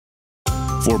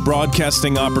For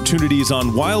broadcasting opportunities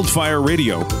on Wildfire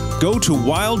Radio, go to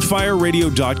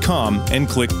wildfireradio.com and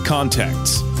click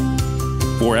Contacts.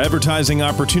 For advertising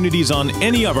opportunities on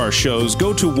any of our shows,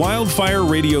 go to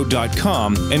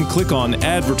wildfireradio.com and click on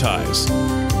Advertise.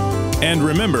 And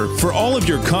remember, for all of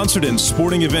your concert and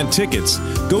sporting event tickets,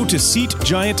 go to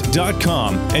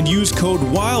SeatGiant.com and use code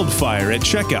WILDFIRE at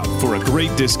checkout for a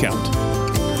great discount.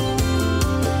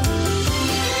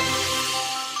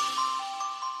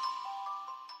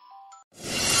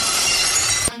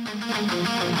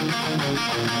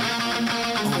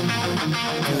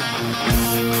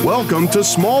 Welcome to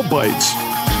Small Bites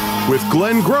with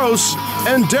Glenn Gross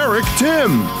and Derek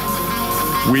Tim.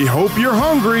 We hope you're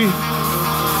hungry.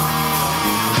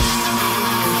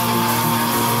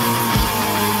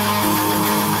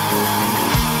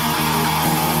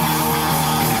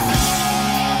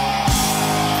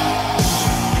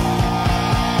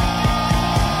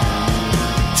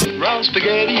 Round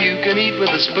spaghetti you can eat with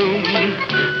a spoon.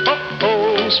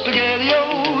 Oh,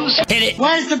 SpaghettiOs. Hit it.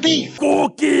 Where's the beef?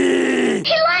 Cookie. He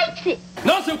likes it.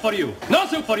 No soup for you. No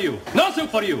soup for you. No soup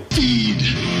for you. Feed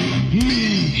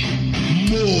me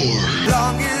more.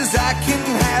 Long as I can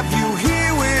have you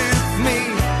here with me,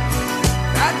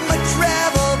 I'd much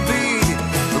rather be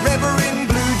forever in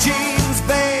blue jeans,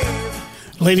 babe.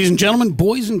 Ladies and gentlemen,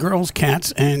 boys and girls,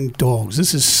 cats and dogs,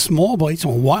 this is Small Bites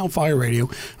on Wildfire Radio.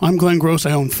 I'm Glenn Gross.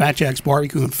 I own Fat Jack's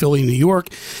Barbecue in Philly, New York.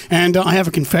 And I have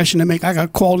a confession to make. I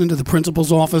got called into the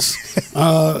principal's office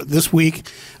this week.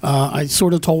 I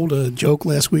sort of told a joke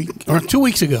last week, or 2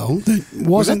 weeks ago. That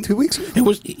was that 2 weeks ago? It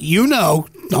was, no,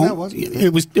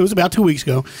 it was about 2 weeks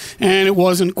ago. And it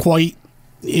wasn't quite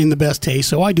in the best taste,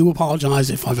 so I do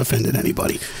apologize if I've offended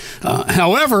anybody.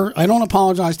 However, I don't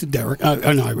apologize to Derek. No,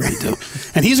 I really do.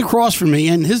 And he's across from me,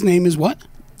 and his name is what?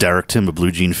 Derek Tim of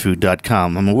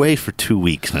BlueJeanFood.com. I'm away for 2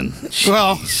 weeks, and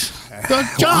well,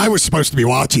 John, I was supposed to be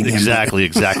watching him. Exactly.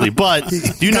 But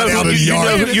you know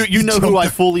who I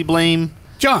fully blame?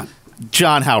 John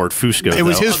Howard Fusco. It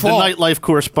was his fault. The nightlife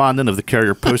correspondent of the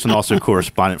Carrier Post and also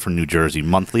correspondent for New Jersey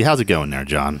Monthly. How's it going there,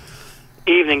 John?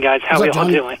 Evening, guys. How are we all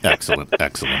doing? Excellent.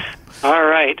 All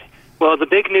right. Well, the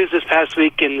big news this past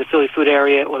week in the Philly food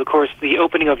area was, of course, the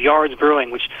opening of Yards Brewing,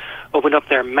 which opened up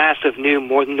their massive new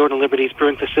Northern Liberties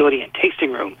brewing facility and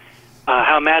tasting room.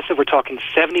 How massive? We're talking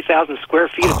 70,000 square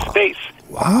feet of space.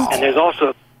 Wow. And there's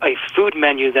also a food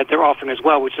menu that they're offering as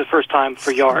well, which is the first time for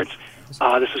Yards.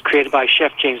 This was created by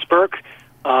Chef James Burke.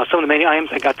 Some of the menu items,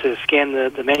 I got to scan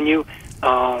the menu.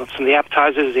 Some of the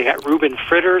appetizers, they got Reuben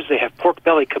fritters, they have pork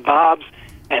belly kebabs,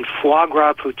 and foie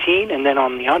gras poutine. And then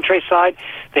on the entree side,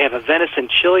 they have a venison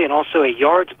chili and also a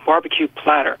Yards barbecue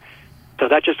platter. So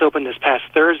that just opened this past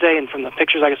Thursday, and from the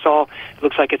pictures I saw, it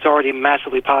looks like it's already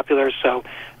massively popular. So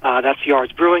that's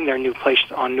Yards Brewing, their new place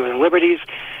on Northern Liberties.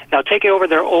 Now, taking over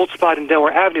their old spot in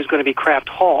Delaware Avenue is going to be Craft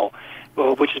Hall,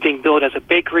 which is being built as a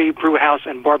bakery, brew house,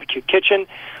 and barbecue kitchen.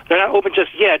 They're not open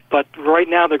just yet, but right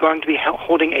now they're going to be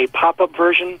holding a pop-up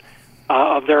version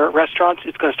of their restaurants.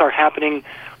 It's going to start happening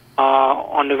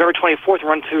on November 24th,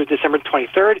 run through December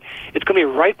 23rd. It's going to be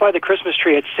right by the Christmas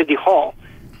tree at City Hall.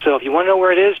 So if you want to know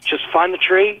where it is, just find the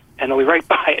tree, and they'll be right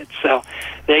by it. So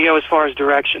there you go as far as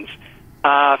directions.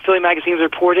 Philly Magazine is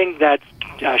reporting that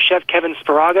Chef Kevin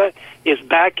Sparaga is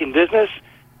back in business.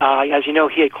 As you know,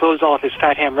 he had closed all of his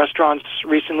Fat Ham restaurants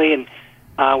recently and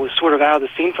was sort of out of the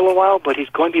scene for a while, but he's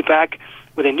going to be back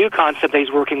with a new concept that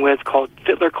he's working with called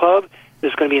Fiddler Club. This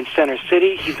is going to be in Center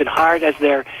City. He's been hired as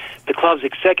the club's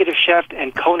executive chef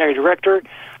and culinary director,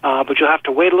 but you'll have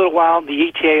to wait a little while. The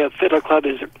ETA of Fiddler Club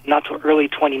is not till early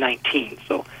 2019,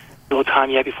 so a little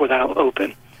time yet before that'll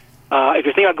open. If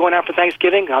you're thinking about going out for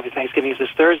Thanksgiving, obviously Thanksgiving is this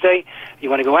Thursday. You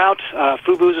want to go out.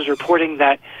 Fubo's is reporting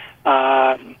that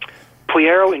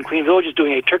Puero in Queen Village is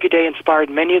doing a Turkey Day-inspired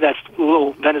menu that's a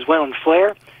little Venezuelan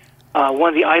flair. One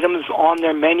of the items on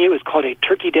their menu is called a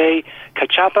Turkey Day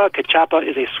Cachapa. Cachapa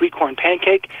is a sweet corn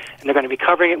pancake, and they're going to be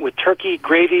covering it with turkey,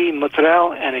 gravy,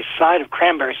 mozzarella, and a side of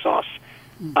cranberry sauce.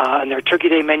 And their Turkey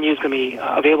Day menu is going to be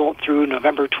available through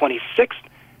November 26th.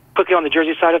 Quickly on the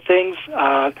Jersey side of things,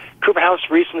 Cooper House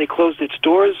recently closed its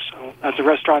doors. That's a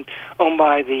restaurant owned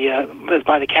by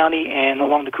the county and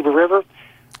along the Cooper River.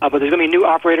 But there's going to be a new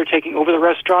operator taking over the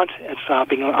restaurant. It's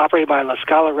being operated by La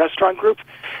Scala Restaurant Group.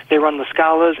 They run La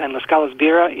Scala's and La Scala's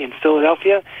Bira in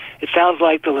Philadelphia. It sounds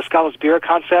like the La Scala's Bira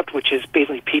concept, which is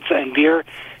basically pizza and beer,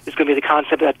 is going to be the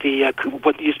concept at the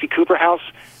what used to be Cooper House.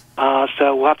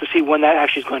 So we'll have to see when that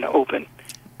actually is going to open.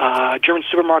 German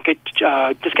supermarket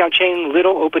discount chain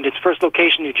Lidl opened its first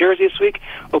location in New Jersey this week,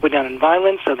 opened down in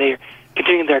Vineland, so they're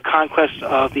continuing their conquest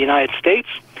of the United States.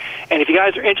 And if you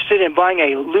guys are interested in buying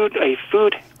a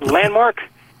food landmark,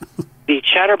 The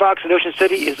Chatterbox in Ocean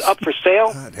City is up for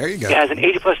sale. There you go. It has an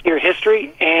 80-plus year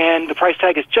history, and the price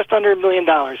tag is just under $1 million.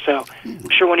 So I'm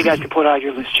sure one of you guys can put out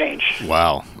your loose change.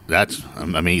 Wow, that's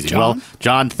amazing. John? Well,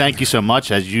 John, thank you so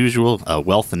much. As usual,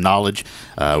 wealth and knowledge.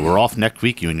 We're off next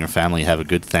week. You and your family have a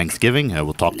good Thanksgiving.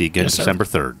 We'll talk to you again December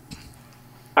 3rd.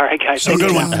 All right, guys. Have a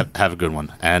good one. Have a good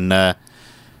one. And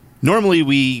normally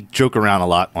we joke around a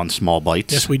lot on Small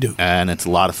Bites. Yes, we do. And it's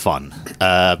a lot of fun.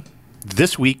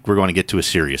 This week, we're going to get to a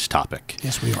serious topic.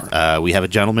 Yes, we are. We have a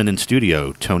gentleman in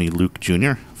studio, Tony Luke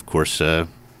Jr. Of course,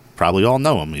 probably all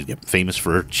know him. He's famous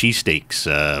for cheesesteaks,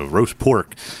 roast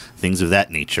pork, things of that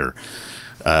nature.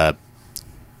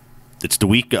 It's the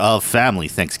week of family,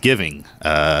 Thanksgiving.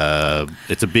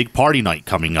 It's a big party night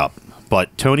coming up.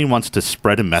 But Tony wants to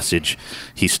spread a message.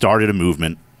 He started a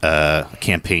movement, a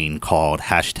campaign called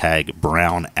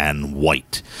 #Brown and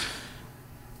White.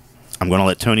 I'm going to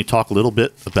let Tony talk a little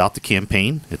bit about the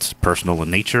campaign. It's personal in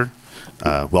nature.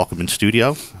 Welcome in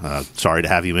studio. Sorry to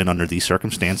have you in under these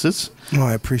circumstances. Oh,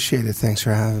 I appreciate it. Thanks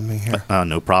for having me here.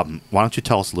 No problem. Why don't you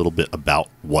tell us a little bit about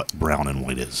what Brown and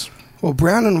White is? Well,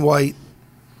 Brown and White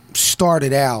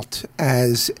started out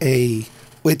as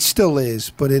it still is,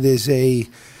 but it is a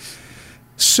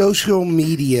social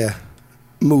media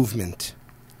movement.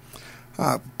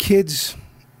 Kids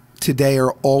today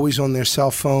are always on their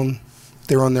cell phone.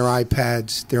 They're on their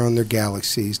iPads, they're on their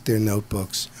Galaxies, their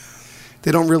notebooks.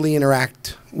 They don't really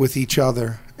interact with each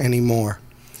other anymore.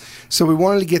 So we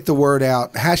wanted to get the word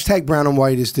out. #Brown and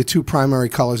White is the two primary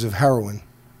colors of heroin.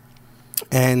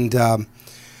 And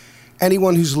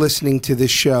anyone who's listening to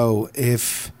this show,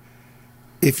 if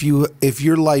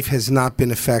your life has not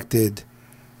been affected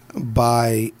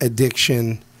by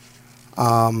addiction,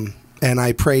 and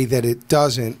I pray that it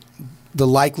doesn't, the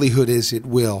likelihood is it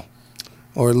will.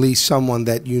 Or at least someone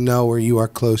that you know or you are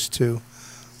close to.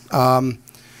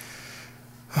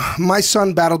 My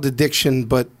son battled addiction,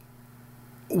 but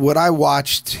what I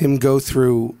watched him go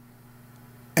through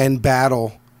and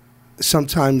battle,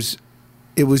 sometimes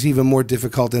it was even more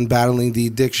difficult than battling the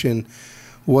addiction,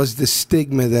 was the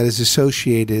stigma that is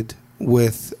associated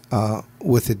with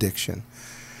addiction.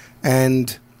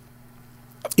 And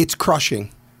it's crushing.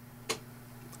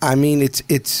 I mean,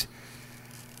 it's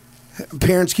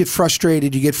parents get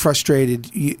frustrated. You get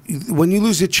frustrated. When you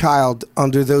lose a child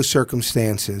under those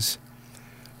circumstances,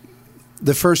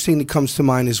 the first thing that comes to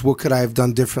mind is, what could I have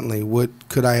done differently? What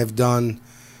could I have done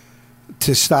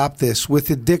to stop this? With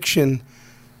addiction,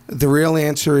 the real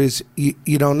answer is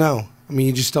you don't know. I mean,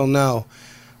 you just don't know.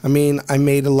 I mean, I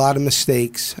made a lot of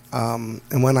mistakes. And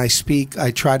when I speak,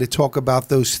 I try to talk about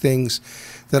those things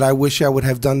that I wish I would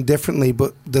have done differently.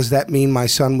 But does that mean my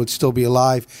son would still be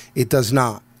alive? It does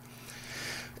not.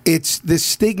 It's the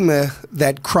stigma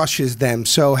that crushes them.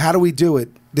 So how do we do it?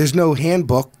 There's no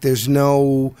handbook. I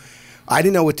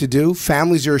didn't know what to do.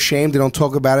 Families are ashamed. They don't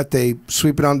talk about it. They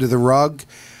sweep it under the rug.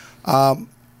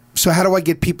 So how do I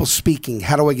get people speaking?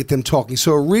 How do I get them talking?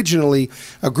 So originally,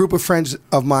 a group of friends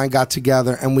of mine got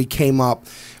together and we came up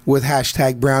with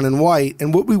 #Brown and White.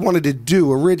 And what we wanted to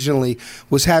do originally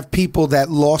was have people that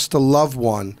lost a loved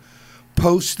one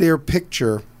post their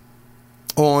picture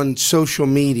on social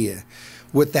media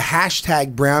with the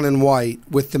 #Brown and White,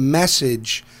 with the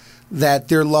message that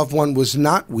their loved one was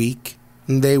not weak,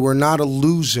 and they were not a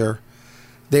loser.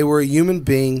 They were a human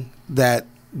being that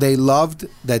they loved,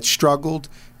 that struggled,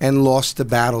 and lost the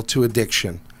battle to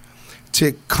addiction.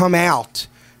 To come out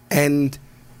and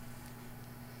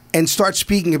start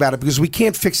speaking about it, because we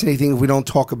can't fix anything if we don't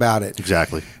talk about it.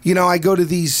 Exactly. You know, I go to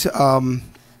these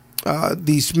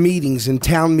meetings and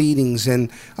town meetings, and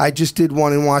I just did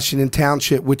one in Washington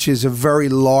Township, which is a very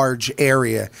large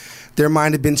area. There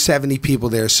might have been 70 people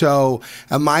there. So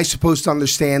am I supposed to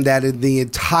understand that in the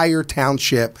entire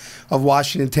township of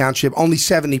Washington Township, only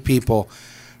 70 people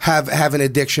have an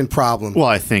addiction problem? Well,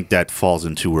 I think that falls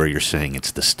into where you're saying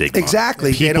it's the stigma.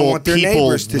 Exactly. They don't want their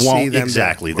neighbors to see them.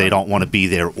 Exactly. There. They don't want to be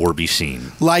there or be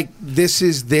seen. Like this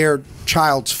is their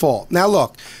child's fault. Now,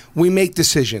 look, we make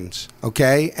decisions,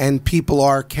 okay? And people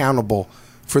are accountable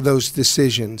for those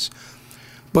decisions.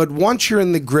 But once you're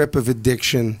in the grip of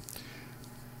addiction,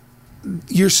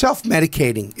 you're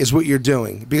self-medicating is what you're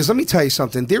doing. Because let me tell you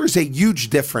something. There is a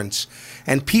huge difference,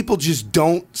 and people just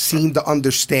don't seem to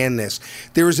understand this.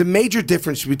 There is a major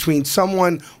difference between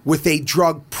someone with a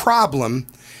drug problem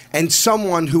and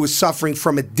someone who is suffering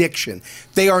from addiction.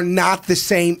 They are not the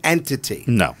same entity.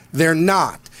 No. They're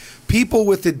not. People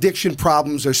with addiction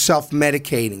problems are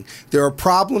self-medicating. There are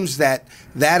problems that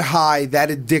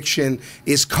addiction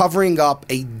is covering up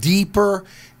a deeper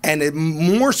And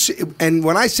and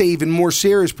when I say even more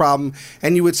serious problem,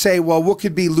 and you would say, well, what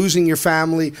could be losing your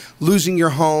family, losing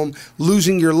your home,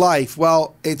 losing your life?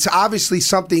 Well, it's obviously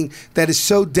something that is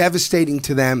so devastating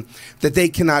to them that they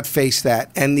cannot face that.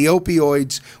 And the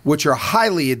opioids, which are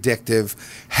highly addictive,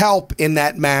 help in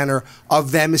that manner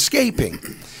of them escaping.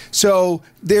 So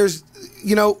there's,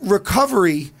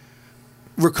 recovery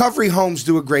homes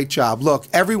do a great job. Look,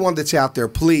 everyone that's out there,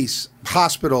 police,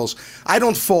 hospitals, I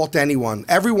don't fault anyone.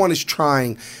 Everyone is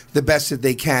trying the best that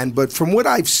they can. But from what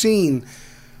I've seen,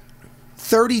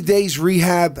 30 days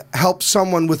rehab helps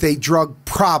someone with a drug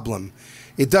problem.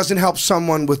 It doesn't help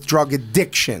someone with drug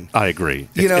addiction. I agree.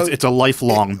 It's a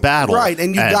lifelong battle. Right,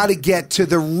 and you got to get to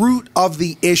the root of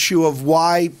the issue of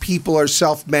why people are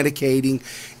self-medicating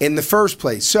in the first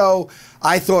place. So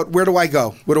I thought, where do I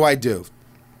go? What do I do?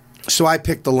 So I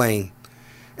picked a lane.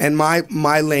 And my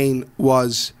lane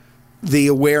was the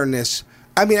awareness.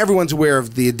 I mean, everyone's aware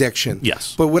of the addiction.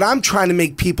 Yes. But what I'm trying to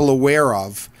make people aware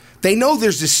of, they know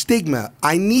there's a stigma.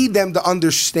 I need them to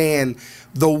understand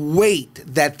the weight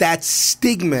that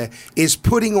stigma is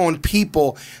putting on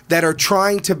people that are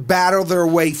trying to battle their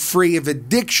way free of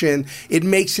addiction. It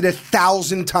makes it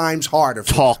 1,000 times harder.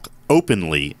 Talk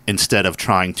openly instead of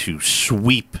trying to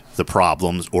sweep the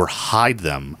problems or hide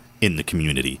them in the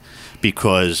community.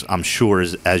 Because I'm sure,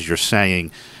 as you're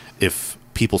saying, if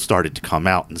people started to come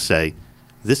out and say,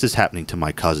 this is happening to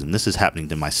my cousin, this is happening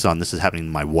to my son, this is happening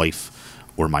to my wife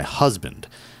or my husband,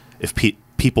 if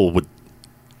people would,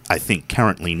 I think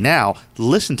currently now,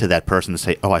 listen to that person and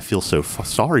say, oh, I feel so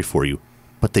sorry for you,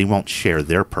 but they won't share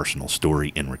their personal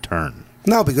story in return.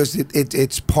 No, because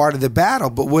it's part of the battle.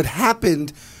 But what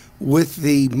happened with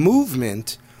the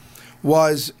movement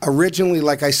was originally,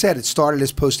 like I said, it started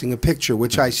as posting a picture,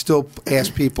 which I still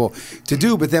ask people to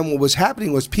do. But then what was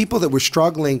happening was people that were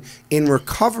struggling in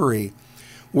recovery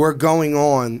were going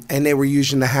on and they were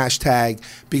using the hashtag,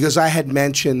 because I had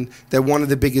mentioned that one of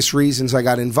the biggest reasons I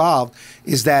got involved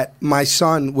is that my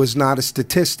son was not a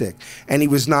statistic and he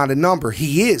was not a number.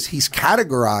 He's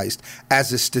categorized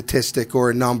as a statistic or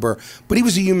a number, but he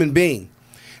was a human being.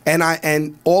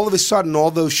 And all of a sudden, all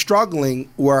those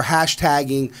struggling were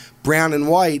hashtagging brown and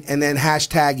white and then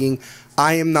hashtagging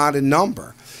I am not a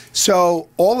number. So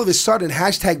all of a sudden,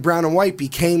 hashtag brown and white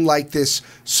became like this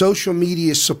social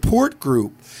media support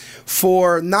group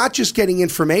for not just getting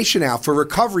information out, for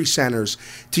recovery centers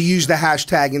to use the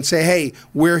hashtag and say, hey,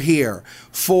 we're here.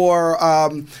 For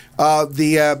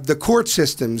the court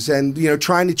systems and,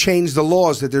 trying to change the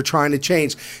laws that they're trying to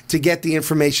change to get the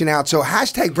information out. So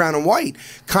hashtag brown and white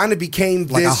kind of became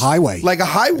like a highway. Like a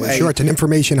highway. Sure, it's an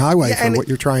information highway for what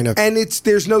you're trying to... And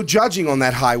there's no judging on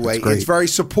that highway. It's very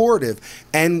supportive.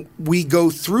 And we go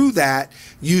through that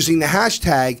using the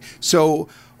hashtag. So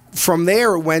from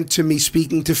there, it went to me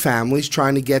speaking to families,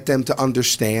 trying to get them to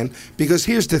understand. Because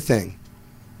here's the thing.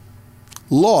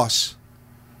 Loss.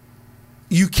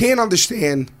 You can't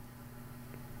understand...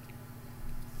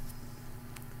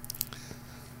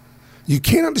 You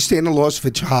can't understand the loss of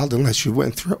a child unless you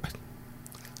went through it.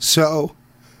 So,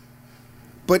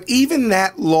 but even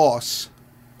that loss,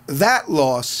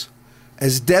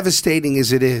 as devastating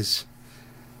as it is,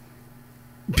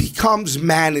 becomes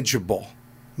manageable.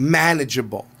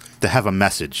 To have a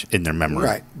message in their memory.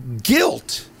 Right.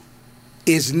 Guilt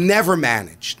is never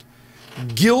managed.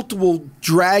 Guilt will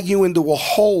drag you into a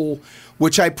hole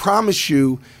which I promise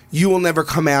you will never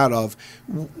come out of.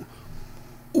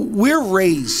 We're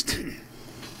raised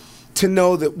to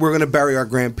know that we're going to bury our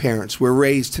grandparents. We're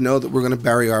raised to know that we're going to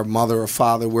bury our mother or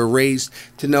father. We're raised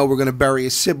to know we're going to bury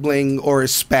a sibling or a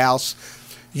spouse.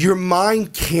 Your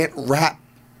mind can't wrap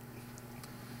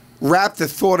the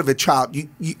thought of a child.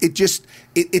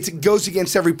 It goes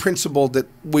against every principle that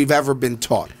we've ever been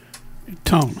taught.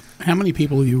 Tone, how many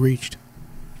people have you reached,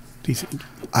 do you think?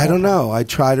 I don't know. I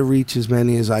try to reach as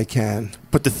many as I can.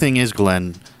 But the thing is,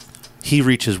 Glenn, he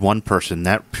reaches one person,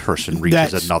 that person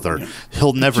reaches another. Yeah.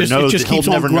 He'll never know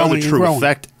the true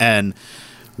effect. And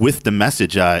with the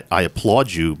message, I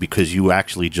applaud you, because you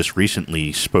actually just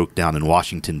recently spoke down in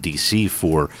Washington, D.C.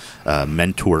 for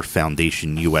Mentor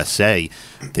Foundation USA.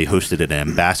 They hosted an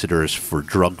Ambassadors for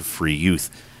Drug-Free Youth.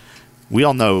 We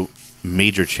all know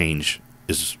major change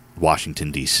is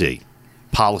Washington, D.C.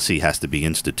 Policy has to be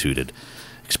instituted,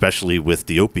 especially with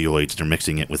the opioids. They're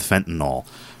mixing it with fentanyl,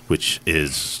 which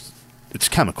is... it's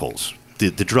chemicals.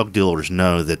 The drug dealers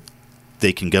know that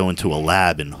they can go into a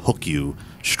lab and hook you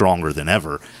stronger than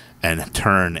ever and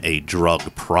turn a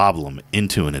drug problem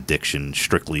into an addiction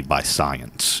strictly by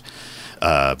science.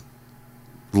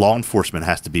 Law enforcement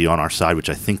has to be on our side, which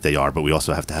I think they are, but we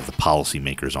also have to have the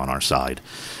policymakers on our side.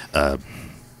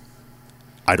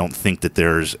 I don't think that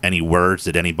there's any words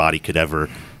that anybody could ever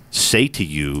say to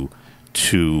you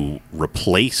to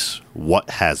replace what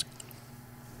has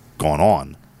gone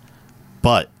on.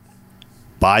 But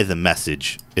by the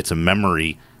message, it's a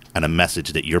memory and a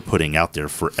message that you're putting out there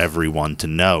for everyone to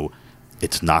know.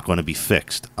 It's not going to be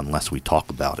fixed unless we talk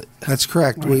about it. That's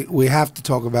correct. Right. We have to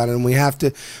talk about it, and we have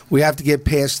to get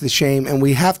past the shame, and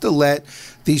we have to let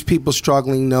these people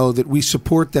struggling know that we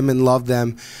support them and love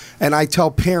them. And I tell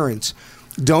parents,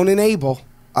 don't enable.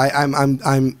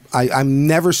 I'm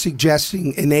never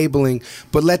suggesting enabling,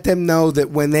 but let them know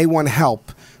that when they want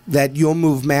help, that you'll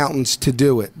move mountains to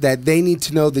do it, that they need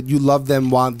to know that you love them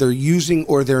while they're using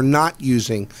or they're not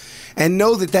using, and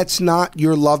know that that's not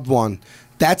your loved one.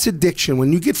 That's addiction.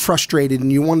 When you get frustrated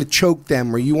and you want to choke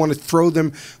them or you want to throw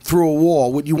them through a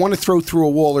wall, what you want to throw through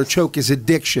a wall or choke is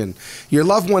addiction. Your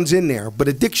loved one's in there, but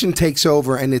addiction takes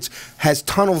over, and it has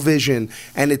tunnel vision,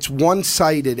 and it's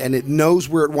one-sided, and it knows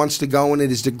where it wants to go, and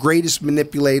it is the greatest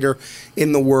manipulator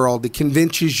in the world. It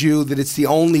convinces you that it's the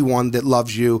only one that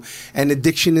loves you, and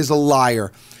addiction is a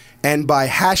liar. And by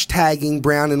hashtagging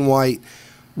brown and white,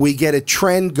 we get a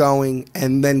trend going,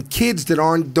 and then kids that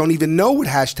don't even know what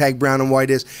hashtag brown and white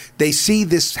is, they see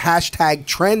this hashtag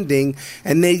trending,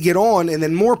 and they get on, and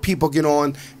then more people get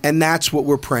on, and that's what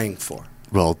we're praying for.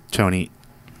 Well, Tony,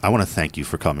 I want to thank you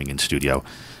for coming in studio.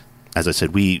 As I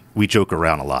said, we joke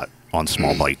around a lot on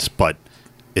Small Bites, but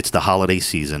it's the holiday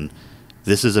season.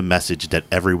 This is a message that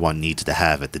everyone needs to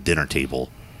have at the dinner table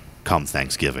come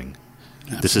Thanksgiving.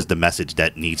 Absolutely. This is the message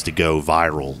that needs to go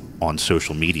viral on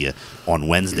social media on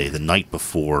Wednesday, the night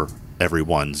before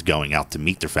everyone's going out to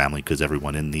meet their family, because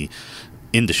everyone in the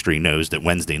industry knows that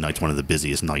Wednesday night's one of the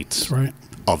busiest nights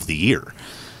of the year.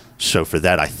 So for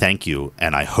that, I thank you,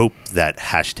 and I hope that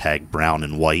hashtag brown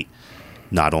and white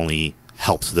not only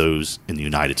helps those in the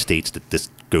United States, that this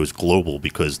goes global,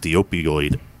 because the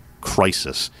opioid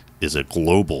crisis is a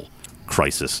global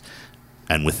crisis,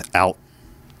 and without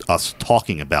us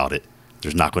talking about it,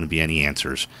 there's not going to be any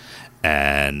answers.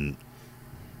 And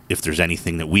if there's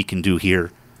anything that we can do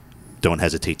here, don't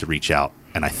hesitate to reach out.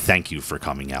 And I thank you for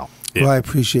coming out. Well, I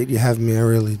appreciate you having me. I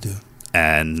really do.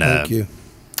 And thank you.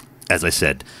 As I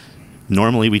said,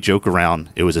 normally we joke around.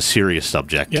 It was a serious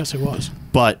subject. Yes, it was.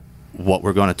 But what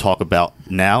we're going to talk about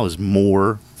now is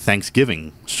more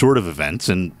Thanksgiving sort of events,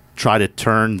 and try to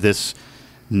turn this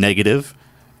negative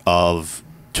of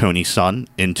Tony's son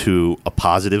into a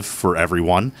positive for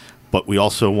everyone. But we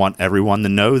also want everyone to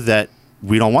know that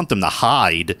we don't want them to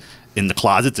hide in the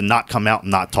closets and not come out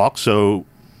and not talk. So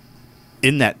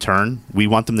in that turn, we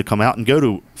want them to come out and go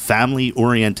to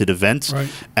family-oriented events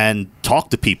and talk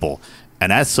to people.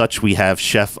 And as such, we have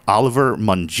Chef Oliver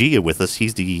Mungia with us.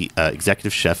 He's the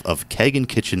executive chef of Kagan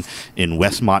Kitchen in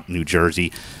Westmont, New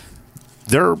Jersey.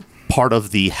 They're part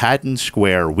of the Haddon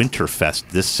Square Winterfest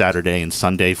this Saturday and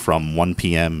Sunday from 1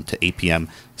 p.m. to 8 p.m.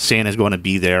 Santa's going to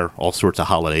be there, all sorts of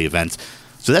holiday events.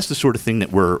 So that's the sort of thing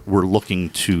that we're looking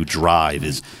to drive,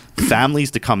 is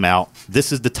families to come out.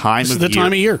 This is the time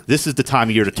of year. This is the time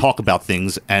of year to talk about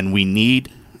things, and we need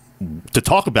to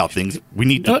talk about things. We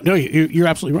need to. No, you're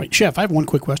absolutely right. Chef, I have one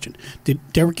quick question. Did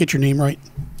Derek get your name right?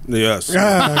 Yes.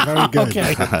 Very good.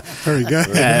 Okay. Very good.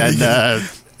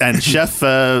 And Chef,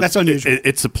 that's unusual.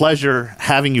 It's a pleasure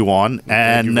having you on.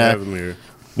 Thank you for having me here.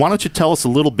 Why don't you tell us a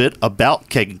little bit about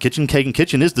Kagan Kitchen? Kagan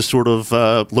Kitchen is the sort of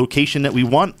location that we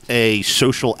want a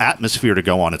social atmosphere to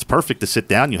go on. It's perfect to sit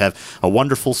down. You have a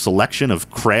wonderful selection of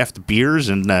craft beers,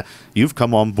 and you've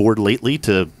come on board lately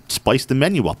to spice the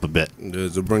menu up a bit.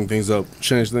 To bring things up,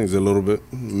 change things a little bit,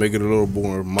 make it a little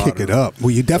more modern. Kick it up.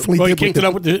 Well, you definitely you did kicked it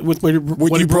up with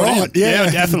what you brought. Yeah,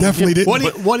 definitely did.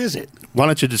 What is it? Why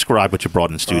don't you describe what you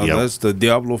brought in studio? That's the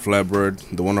Diablo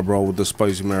flatbread, the one I brought with the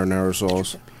spicy marinara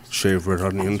sauce, shaved red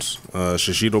onions,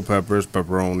 shishito peppers,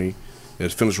 pepperoni.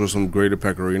 It's finished with some grated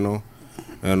pecorino.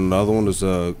 And the other one is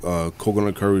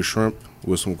coconut curry shrimp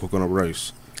with some coconut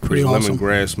rice. Pretty awesome.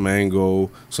 Lemongrass, mango,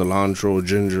 cilantro,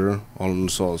 ginger, all in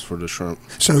the sauce for the shrimp.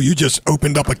 So you just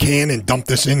opened up a can and dumped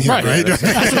this in here, right? They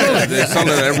sell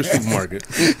it at every supermarket.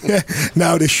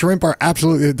 Now, the shrimp are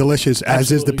absolutely delicious,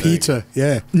 as is the pizza.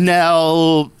 Yeah.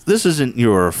 Now, this isn't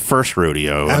your first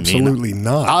rodeo. Absolutely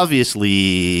not.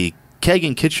 Obviously,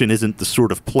 Kagan Kitchen isn't the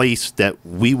sort of place that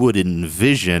we would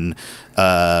envision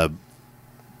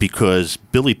because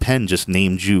Billy Penn just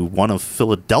named you one of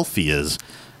Philadelphia's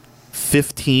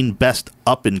 15 best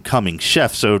up-and-coming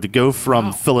chefs. So to go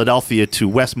from Philadelphia to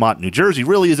Westmont, New Jersey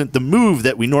really isn't the move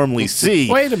that we normally see.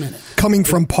 Wait a minute. Coming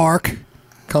from Park,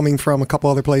 coming from a couple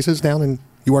other places down in,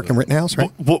 you worked in Rittenhouse,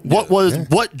 right?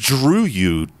 What drew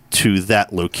you to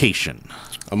that location?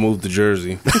 I moved to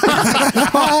Jersey.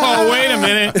 Oh, wait a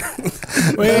minute.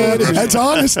 That's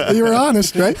honest. You were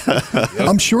honest, right?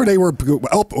 I'm sure they were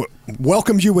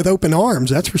welcomed you with open arms.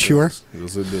 That's for sure.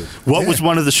 Yes, it did. What was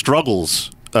one of the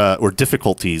struggles or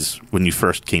difficulties when you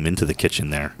first came into the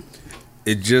kitchen there?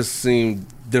 It just seemed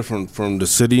different from the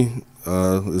city.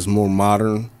 It's more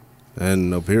modern.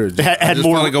 And up here, I just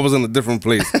felt like I was in a different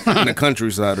place, in the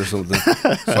countryside or something.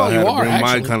 So I had to bring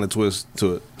my kind of twist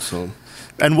to it. So.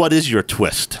 And what is your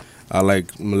twist? I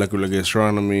like molecular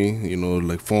gastronomy,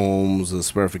 like foams,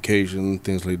 spherification,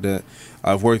 things like that.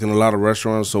 I've worked in a lot of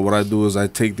restaurants, so what I do is I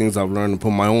take things I've learned and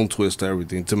put my own twist to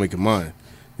everything to make it mine,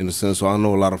 in a sense. So I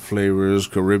know a lot of flavors,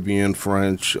 Caribbean,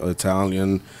 French,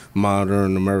 Italian,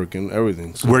 modern, American,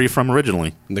 everything. So, where are you from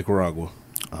originally? Nicaragua.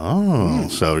 Oh,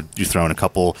 so you throw in a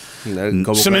couple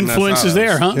some influences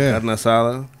there, huh? Yeah. Carne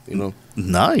asada,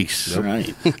 Nice. Yep.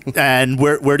 Right. And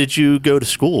where did you go to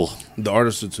school? The Art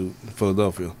Institute in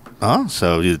Philadelphia. Oh,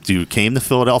 so you came to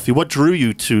Philadelphia. What drew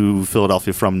you to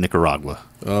Philadelphia from Nicaragua?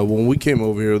 When we came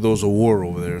over here, there was a war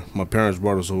over there. My parents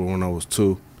brought us over when I was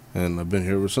 2, and I've been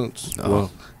here ever since. Oh.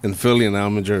 Well, in Philly, and now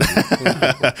I'm in Jersey.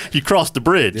 You crossed the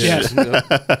bridge. Yes.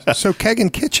 So Keg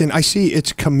and Kitchen, I see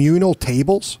it's communal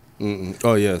tables.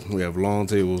 Oh yeah, we have long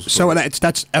tables. So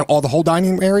that's all the whole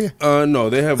dining area? No,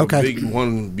 they have a big big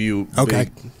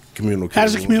communal. How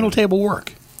does a communal table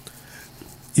work?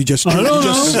 You just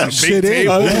big sit in.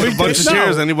 table, a bunch of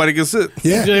chairs, anybody can sit.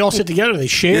 Yeah, do they all sit together? They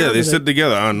share. Yeah, they sit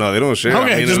together. I don't know, they don't share.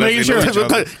 Okay, just making sure.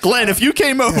 Glenn, if you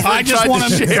came over, I just want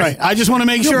to share. I just want to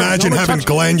make sure. Imagine having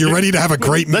Glenn. You're ready to have a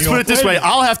great meal. Let's put it this way: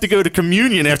 I'll have to go to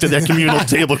communion after that communal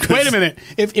table. Wait a minute.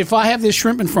 If I have this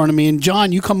shrimp in front of me, and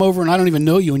John, you come over, and I don't even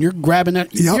know you, and you're grabbing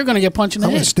that, you're going to get punched in the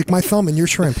head. I'm going to stick my thumb in your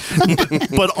shrimp.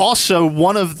 But also,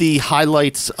 one of the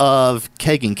highlights of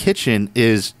Keg and Kitchen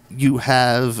is you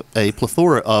have a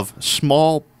plethora of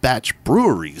small batch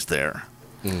breweries there.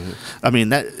 Mm-hmm. I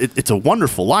mean, it's a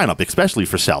wonderful lineup, especially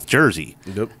for South Jersey.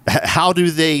 Yep. How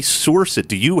do they source it?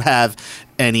 Do you have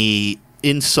any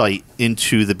insight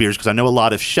into the beers? Because I know a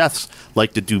lot of chefs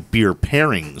like to do beer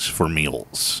pairings for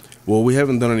meals. Well, we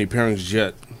haven't done any pairings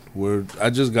yet. I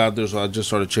just got there, so I just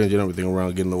started changing everything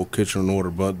around, getting the kitchen in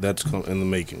order, but that's in the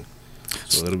making.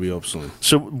 So that'll be up soon.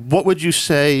 So what would you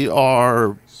say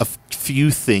are a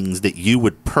few things that you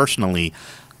would personally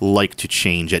like to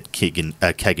change at Keg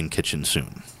and Kitchen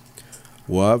soon?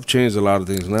 Well, I've changed a lot of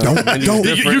things now.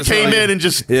 You came in and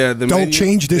just don't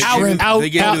change this shrimp. They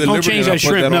gave me the don't liberty change and I that put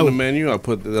shrimp. that on No. the menu. I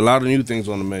put a lot of new things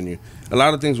on the menu. A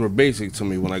lot of things were basic to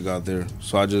me when I got there,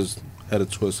 so I just had to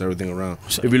twist everything around.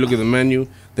 If you look at the menu,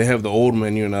 they have the old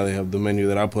menu, and now they have the menu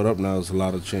that I put up. Now there's a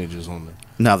lot of changes on there.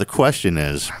 Now the question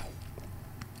is,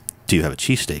 do you have a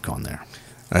cheesesteak on there?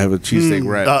 I have a cheesesteak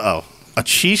wrap. A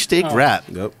cheesesteak wrap.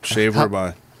 Yep, shaved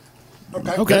ribeye.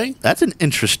 Okay. That's an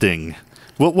interesting.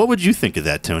 What would you think of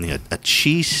that, Tony? A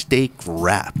cheesesteak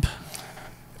wrap.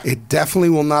 It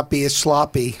definitely will not be as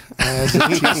sloppy as a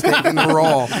cheesesteak in the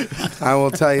roll. I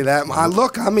will tell you that.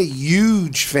 I'm a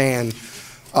huge fan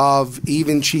of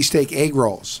even cheesesteak egg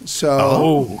rolls.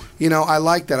 So, I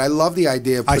like that. I love the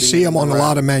idea of putting I see them on a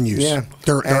lot of menus. Yeah.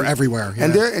 They're everywhere.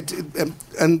 Yeah.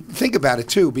 And think about it,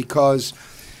 too, because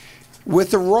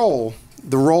with the roll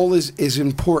is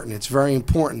important. It's very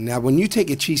important. Now, when you take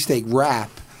a cheesesteak wrap,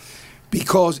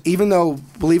 because even though,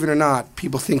 believe it or not,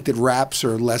 people think that wraps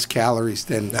are less calories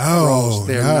than rolls.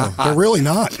 They're not. They're really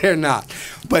not. They're not.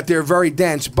 But they're very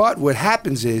dense. But what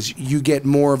happens is you get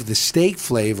more of the steak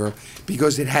flavor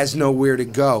because it has nowhere to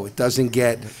go. It doesn't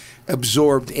get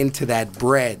absorbed into that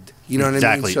bread. You know what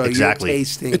I mean? So you're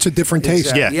tasting. It's a different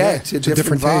taste. Yeah, it's a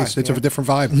different vibe. taste. It's a different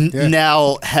vibe. Yeah.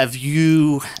 Now, have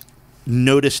you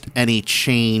noticed any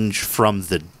change from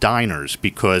the diners?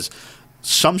 Because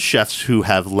some chefs who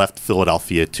have left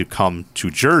Philadelphia to come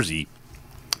to Jersey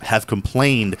have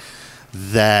complained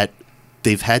that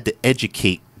they've had to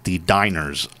educate the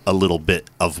diners a little bit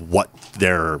of what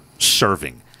they're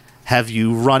serving. Have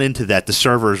you run into that? The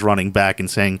servers running back and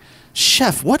saying,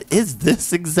 "Chef, what is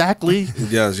this exactly?"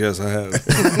 Yes, I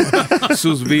have.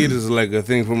 Sous vide is like a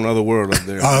thing from another world up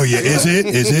there. Oh, yeah. Is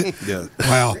it? Yeah.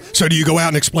 Wow. So do you go out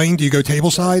and explain? Do you go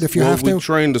tableside if you have to? We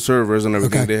train the servers and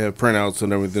everything. Okay. They have printouts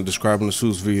and everything describing the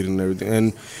sous vide and everything.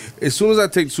 And as soon as I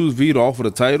take sous vide off of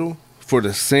the title for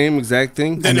the same exact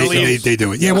thing, and they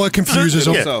do it. Yeah, well, it confuses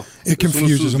them. It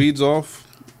confuses them. Sous vide's off.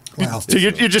 Wow. So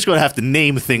you're just going to have to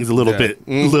name things a little bit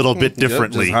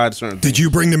differently. Just hide certain Did you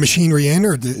bring the machinery in,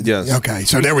 or yes? Okay,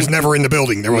 so there was never in the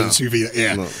building. There wasn't sous vide.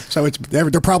 Yeah. No. So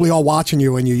they're probably all watching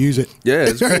you when you use it. Yeah,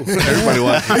 it's cool. Everybody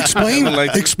watching.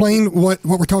 Explain what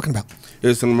we're talking about.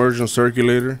 It's an immersion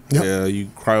circulator. Yep. Yeah, you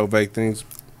cryovac things.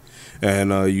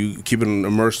 and you keep it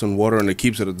immersed in water, and it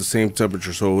keeps it at the same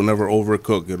temperature, so it will never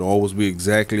overcook. It'll always be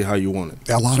exactly how you want it.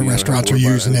 A lot of restaurants are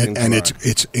using it, and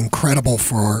it's incredible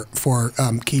for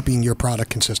keeping your product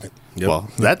consistent. Yep. Well,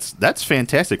 that's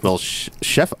fantastic. Well,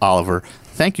 Chef Oliver,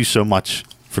 thank you so much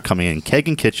for coming in. Keg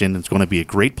and Kitchen, it's going to be a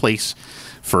great place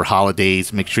for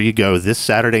holidays. Make sure you go this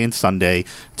Saturday and Sunday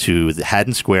to the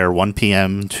Haddon Square, 1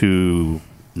 p.m. to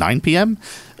 9 p.m.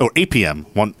 or 8 p.m.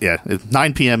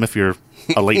 9 p.m. if you're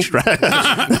a late start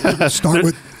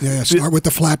with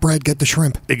the flatbread, get the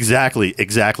shrimp. Exactly.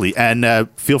 And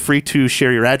feel free to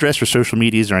share your address or social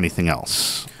medias or anything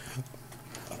else.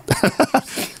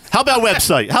 How about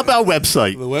website?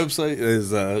 The website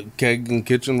is Keg and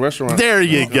Kitchen Restaurant. There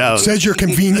you go. It says you're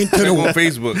convenient to the on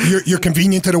Facebook. You're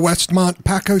convenient to the Westmont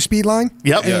Paco speed line.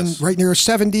 Yep. And right near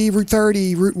 70, Route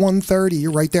 30, Route 130.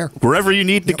 You're right there. Wherever you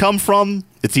need to come from,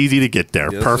 it's easy to get there.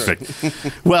 Yes, perfect.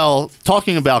 Well,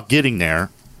 talking about getting there,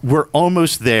 we're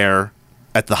almost there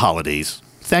at the holidays.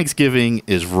 Thanksgiving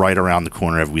is right around the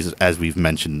corner, as we've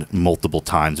mentioned multiple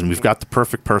times, and we've got the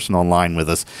perfect person online with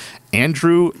us,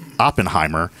 Andrew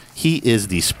Oppenheimer. He is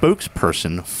the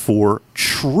spokesperson for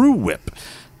True Whip.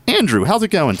 Andrew, how's it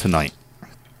going tonight?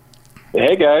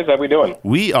 Hey guys, how we doing?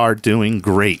 We are doing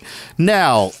great.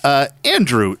 Now,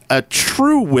 Andrew,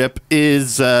 True Whip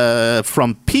is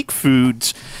from Peak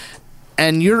Foods,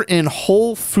 and you're in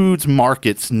Whole Foods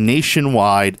markets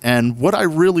nationwide. And what I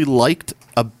really liked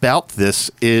about this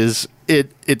is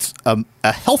it's a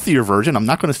healthier version. I'm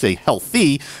not going to say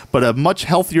healthy, but a much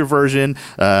healthier version,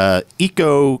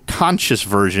 eco-conscious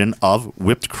version of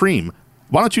whipped cream.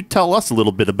 Why don't you tell us a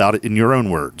little bit about it in your own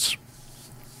words?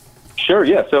 Sure,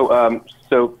 yeah.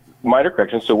 So minor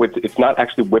correction. So it's not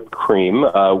actually whipped cream.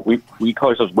 We call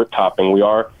ourselves whipped topping. We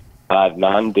are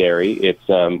non-dairy. It's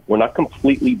we're not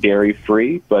completely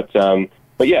dairy-free, but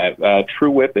yeah,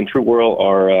 True Whip and True Whirl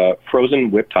are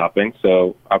frozen whip topping.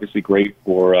 So obviously great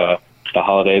for the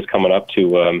holidays coming up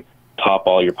to top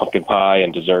all your pumpkin pie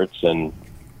and desserts and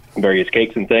various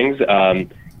cakes and things.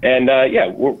 Yeah,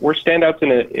 we're standouts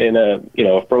in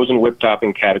a frozen whip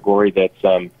topping category that's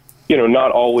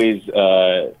not always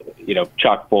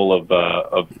chock full of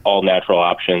all natural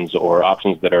options or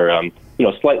options that are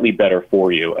slightly better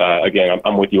for you. Again,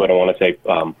 I'm with you. I don't want to say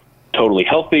totally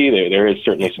healthy. There is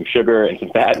certainly some sugar and some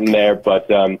fat in there, but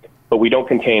we don't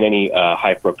contain any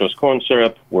high fructose corn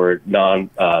syrup. We're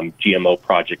non-GMO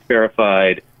project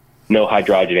verified. No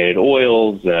hydrogenated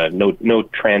oils. No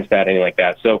trans fat, anything like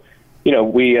that. So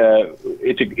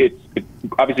it's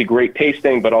obviously great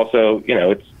tasting, but also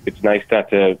it's nice not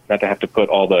to have to put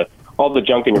all the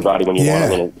junk in your body when you want a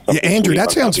little. Yeah, Andrew,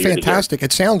 that sounds fantastic.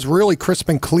 It sounds really crisp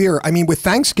and clear. I mean, with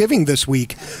Thanksgiving this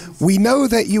week, we know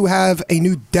that you have a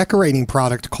new decorating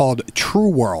product called True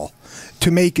Whirl to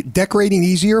make decorating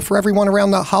easier for everyone around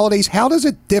the holidays. How does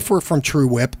it differ from True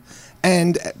Whip,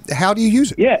 and how do you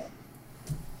use it?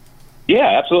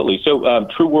 Yeah, absolutely. So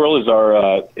True Whirl is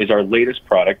our latest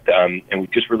product, and we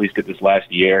just released it this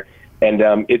last year. And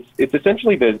it's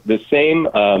essentially the same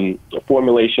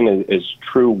formulation as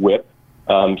True Whip.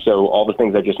 So all the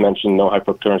things I just mentioned, no high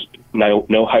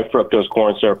fructose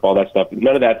corn syrup, all that stuff,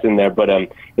 none of that's in there. But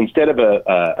instead of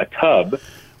a tub,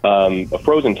 a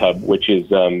frozen tub, which is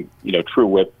True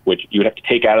Whip, which you would have to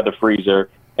take out of the freezer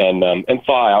and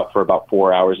thaw out for about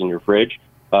 4 hours in your fridge.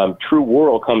 True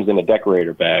Whirl comes in a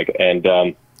decorator bag, and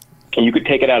you could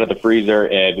take it out of the freezer,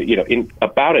 and in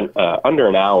about under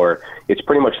an hour, it's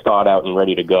pretty much thawed out and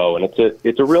ready to go. And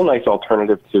it's a real nice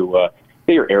alternative to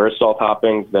your aerosol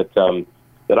toppings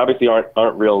that obviously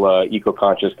aren't real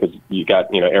eco-conscious because you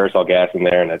got aerosol gas in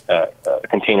there and a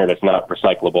container that's not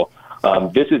recyclable.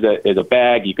 This is a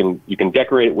bag. You can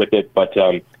decorate it with it, but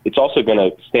it's also going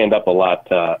to stand up a lot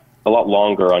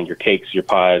longer on your cakes, your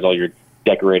pies, all your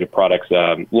decorated products,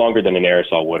 longer than an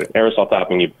aerosol would. An aerosol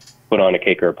topping you put on a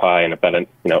cake or a pie, and about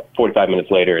 45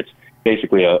 minutes later, it's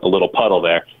basically a little puddle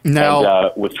there.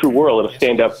 Now, and with True Whirl, it'll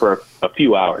stand up for a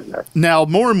few hours there. Now,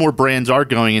 more and more brands are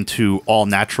going into all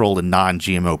natural and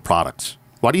non-GMO products.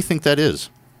 Why do you think that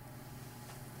is?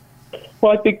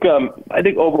 Well, I think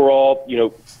overall,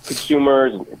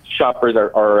 consumers and shoppers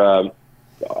are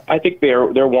I think they're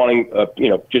wanting,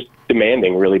 just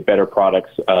demanding really better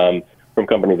products from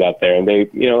companies out there, and they,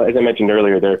 as I mentioned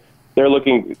earlier, they're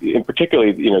looking, in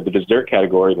particularly, the dessert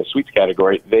category, the sweets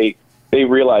category. They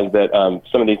realize that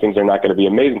some of these things are not going to be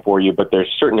amazing for you, but there's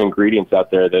certain ingredients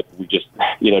out there that we just,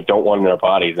 don't want in our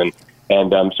bodies, and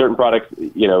certain products,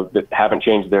 that haven't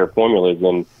changed their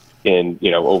formulas in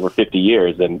over 50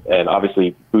 years, and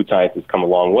obviously food science has come a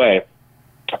long way,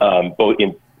 both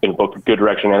in both a good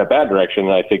direction and a bad direction.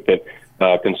 And I think that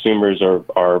consumers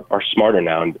are smarter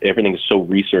now, and everything is so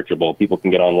researchable. People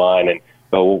can get online and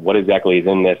go, well, what exactly is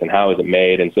in this, and how is it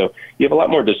made? And so you have a lot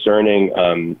more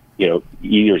discerning,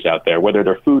 eaters out there, whether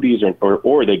they're foodies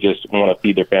or they just want to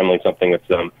feed their family something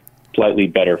that's slightly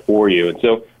better for you. And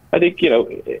so I think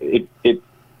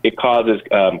it causes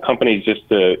companies just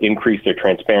to increase their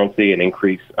transparency and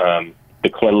increase the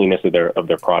cleanliness of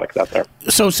their products out there.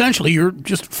 So essentially, you're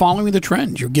just following the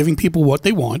trends. You're giving people what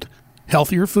they want: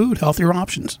 healthier food, healthier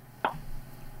options.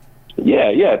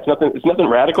 Yeah, it's nothing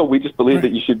radical. We just believe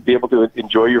that you should be able to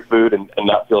enjoy your food and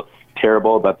not feel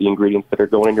terrible about the ingredients that are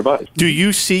going in your body. Do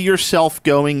you see yourself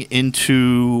going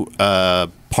into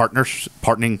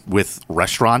partnering with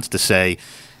restaurants to say,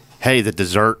 hey, the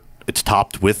dessert, it's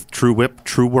topped with True Whip,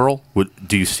 True Whirl?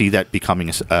 Do you see that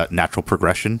becoming a natural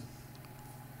progression?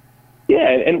 Yeah,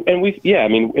 and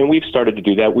we've started to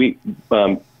do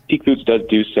that. Peak Foods does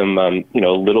do some a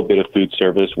little bit of food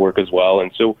service work as well,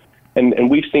 and so and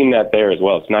we've seen that there as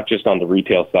well. It's not just on the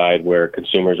retail side where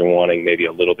consumers are wanting maybe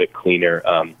a little bit cleaner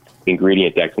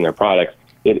ingredient decks in their products.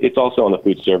 It's also on the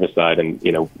food service side, and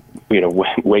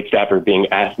wait staff are being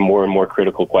asked more and more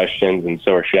critical questions, and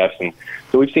so are chefs, and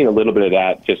so we've seen a little bit of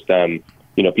that. Just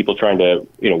people trying to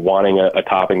wanting a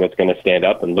topping that's going to stand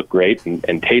up and look great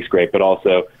and taste great, but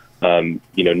also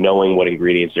knowing what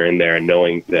ingredients are in there and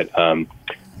knowing that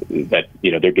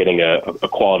they're getting a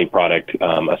quality product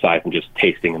aside from just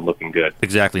tasting and looking good.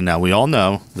 Exactly. Now we all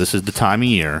know this is the time of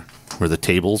year where the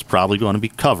table's probably going to be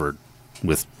covered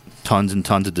with tons and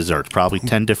tons of desserts, probably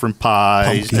 10 different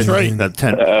pies. That's right.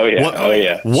 10. Oh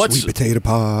yeah. Sweet potato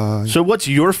pie. So what's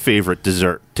your favorite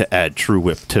dessert to add True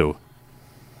Whip to?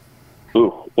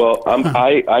 Ooh, well,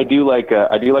 I do like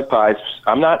pies.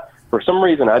 I'm not, for some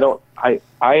reason, I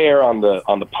err on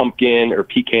the pumpkin or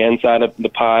pecan side of the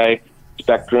pie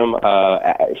spectrum.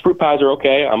 Fruit pies are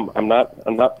okay. I'm not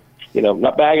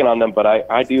bagging on them, but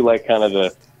I do like kind of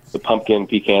the pumpkin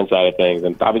pecan side of things,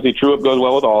 and obviously True Whip goes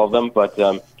well with all of them.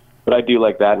 But I do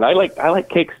like that, and I like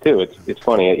cakes too. It's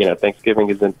funny, Thanksgiving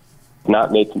isn't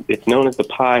not it's known as the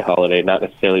pie holiday, not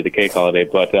necessarily the cake holiday,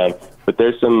 but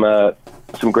there's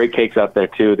some great cakes out there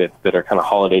too that are kind of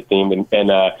holiday themed,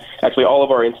 and actually all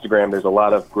of our Instagram, there's a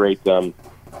lot of great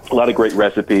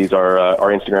recipes.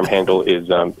 Our Instagram handle is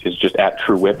just at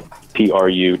True Whip,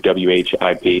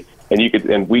 TRUWHIP,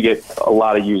 and we get a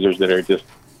lot of users that are just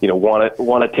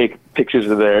want to take pictures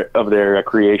of their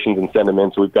creations and send them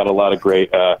in. So we've got a lot of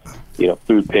great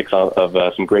food pics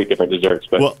of some great different desserts.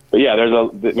 But yeah,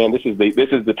 this is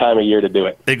the time of year to do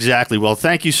it. Exactly. Well,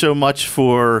 thank you so much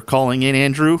for calling in,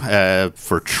 Andrew,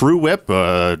 for True Whip.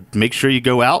 Make sure you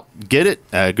go out, get it,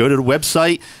 go to the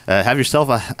website, have yourself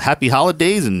a happy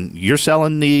holidays, and you're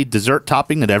selling the dessert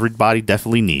topping that everybody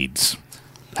definitely needs.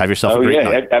 Have yourself a great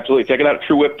night. Absolutely. Check it out at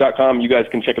TrueWhip.com. You guys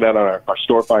can check it out on our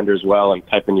store finder as well, and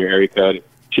type in your area code. It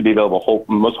should be available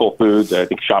most Whole Foods. I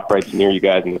think ShopRite's near you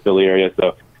guys in the Philly area.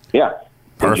 So, yeah,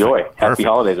 enjoy. Happy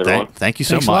holidays, everyone. Thank you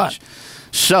so much.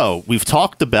 So, we've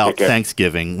talked about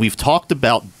Thanksgiving. We've talked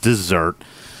about dessert.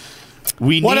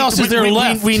 What else is there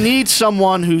left? We need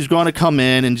someone who's going to come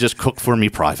in and just cook for me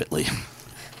privately.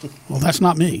 Well, that's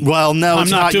not me. Well, no, I'm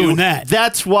it's not doing you. that.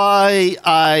 That's why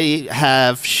I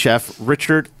have Chef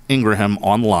Richard Ingraham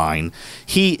online.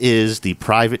 He is the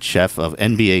private chef of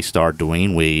NBA star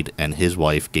Dwayne Wade and his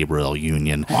wife, Gabrielle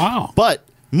Union. Wow. But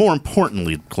more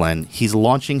importantly, Glenn, he's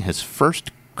launching his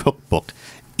first cookbook,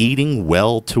 Eating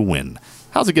Well to Win.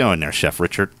 How's it going there, Chef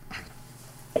Richard?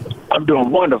 I'm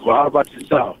doing wonderful. How about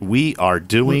yourself? We are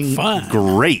doing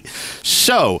great.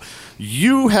 So,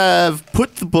 you have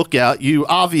put the book out. You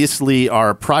obviously are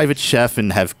a private chef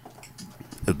and have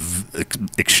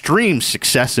extreme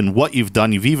success in what you've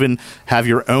done. You've even have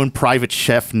your own private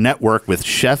chef network with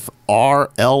Chef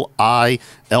RLI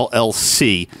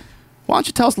LLC. Why don't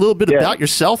you tell us a little bit about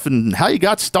yourself and how you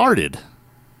got started?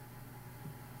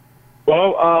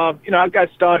 Well, I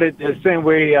got started the same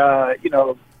way,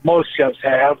 most chefs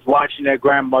have, watching their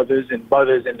grandmothers and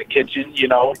mothers in the kitchen,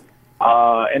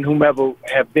 and whomever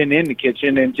have been in the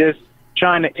kitchen, and just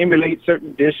trying to emulate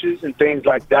certain dishes and things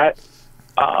like that.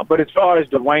 But as far as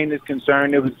Dwayne is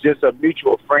concerned, it was just a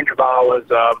mutual friend of ours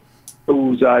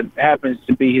who happens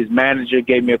to be his manager,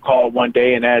 gave me a call one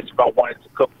day and asked if I wanted to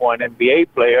cook for an NBA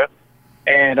player.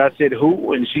 And I said,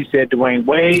 who? And she said, Dwayne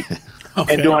Wade.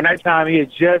 Okay. And during that time, he had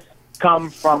just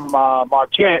come from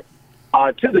Marquette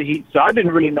to the Heat, so I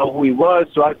didn't really know who he was.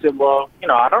 So I said, well,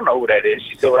 I don't know who that is.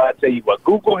 She said, well, I'll tell you what,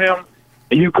 Google him,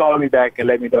 and you call me back and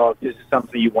let me know if this is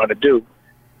something you want to do.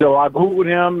 So I Googled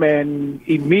him, and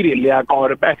immediately I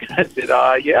called him back and I said,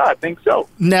 yeah, I think so.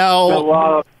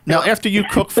 Now, after you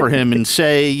cook for him and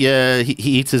say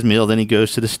he eats his meal, then he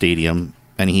goes to the stadium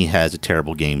and he has a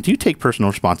terrible game, do you take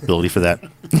personal responsibility for that?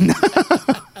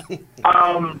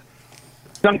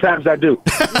 Sometimes I do.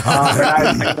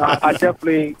 I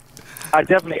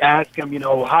definitely ask him,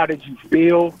 how did you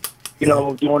feel,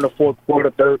 during the fourth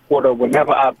quarter, third quarter,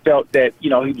 whenever I felt that, he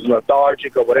was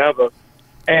lethargic or whatever.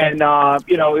 And,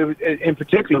 it was, in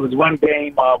particular, it was one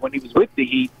game when he was with the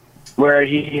Heat where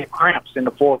he had cramps in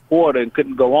the fourth quarter and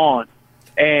couldn't go on.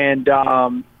 And,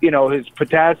 his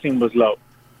potassium was low.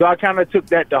 So I kind of took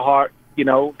that to heart,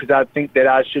 because I think that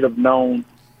I should have known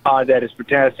that his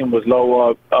potassium was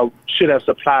low, or should have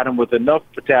supplied him with enough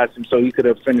potassium so he could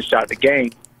have finished out the game.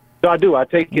 So I do. I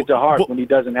take it to heart when he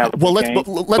doesn't have a good game.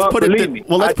 Let's put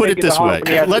it this way.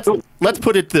 Let's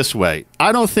put it this way.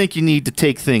 I don't think you need to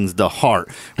take things to heart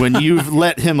when you've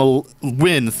let him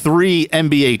win 3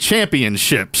 NBA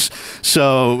championships.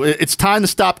 So it's time to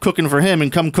stop cooking for him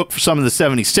and come cook for some of the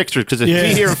 76ers, because if you're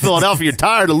here in Philadelphia, you're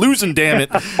tired of losing, damn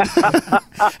it.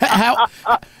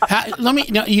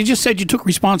 Now, you just said you took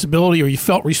responsibility, or you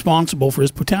felt responsible for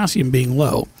his potassium being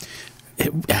low.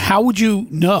 How would you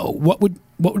know? What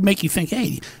would make you think,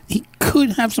 hey, he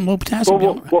could have some low potassium?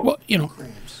 Well,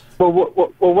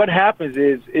 what happens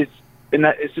is it's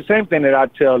the same thing that I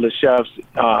tell the chefs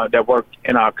that work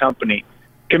in our company.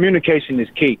 Communication is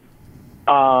key.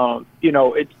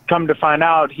 It's come to find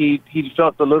out he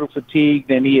felt a little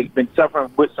fatigued, and he had been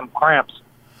suffering with some cramps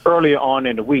earlier on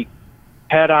in the week.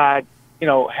 Had I,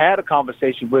 had a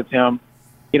conversation with him,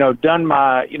 done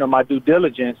my due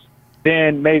diligence,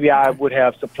 then maybe I would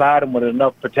have supplied him with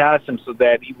enough potassium so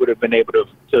that he would have been able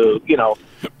to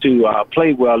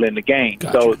play well in the game.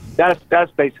 Gotcha. So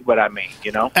that's basically what I mean,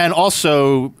 And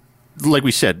also, like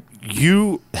we said,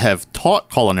 you have taught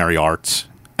culinary arts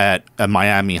at a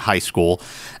Miami high school,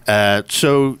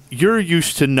 so you're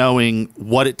used to knowing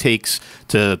what it takes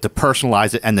to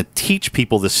personalize it and to teach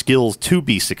people the skills to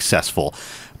be successful.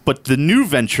 But the new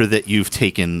venture that you've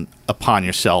taken upon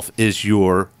yourself is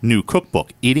your new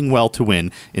cookbook, Eating Well to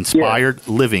Win, Inspired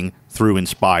Living Through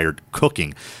Inspired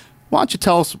Cooking. Why don't you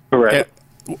tell us,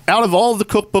 out of all of the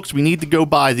cookbooks we need to go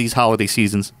buy these holiday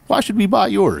seasons, why should we buy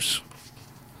yours?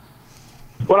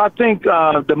 Well, I think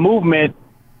the movement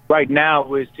right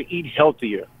now is to eat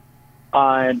healthier.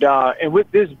 And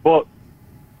with this book,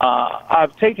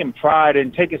 I've taken pride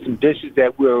in taking some dishes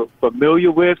that we're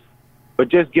familiar with, but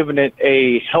just giving it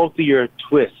a healthier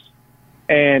twist.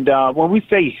 And when we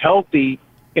say healthy,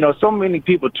 so many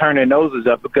people turn their noses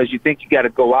up because you think you got to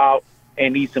go out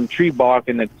and eat some tree bark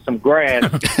and some grass,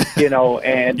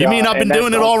 and you mean I've been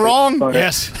doing it all wrong?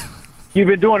 Yes. You've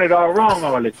been doing it all wrong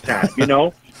all this time,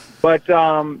 But,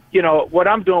 what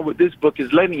I'm doing with this book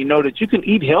is letting you know that you can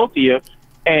eat healthier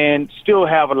and still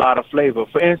have a lot of flavor.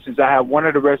 For instance, I have one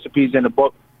of the recipes in the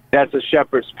book that's a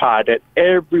shepherd's pie, that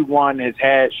everyone has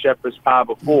had shepherd's pie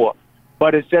before.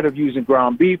 But instead of using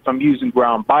ground beef, I'm using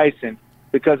ground bison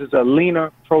because it's a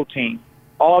leaner protein.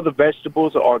 All the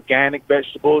vegetables are organic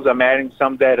vegetables. I'm adding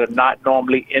some that are not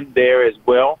normally in there as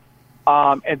well.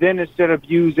 And then instead of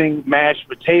using mashed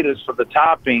potatoes for the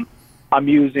topping, I'm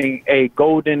using a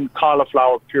golden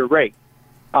cauliflower puree.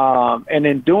 And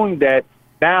in doing that,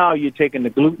 now you're taking the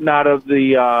gluten out of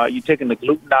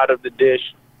the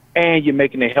dish, and you're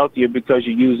making it healthier because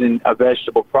you're using a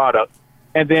vegetable product.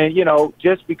 And then,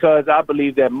 just because I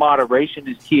believe that moderation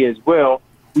is key as well,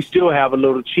 we still have a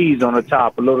little cheese on the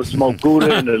top, a little smoked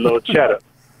Gouda and a little cheddar,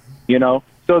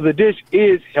 So the dish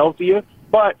is healthier,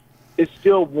 but it's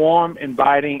still warm,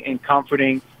 inviting, and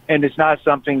comforting, and it's not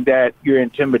something that you're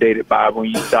intimidated by when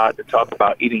you start to talk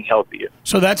about eating healthier.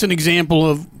 So that's an example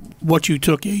of what you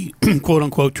took a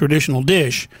quote-unquote traditional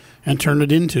dish and turned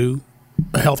it into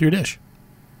a healthier dish.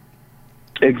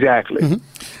 Exactly. Mm-hmm.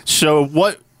 So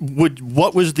what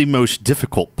was the most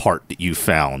difficult part that you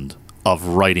found of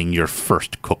writing your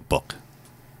first cookbook?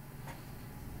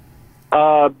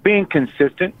 Being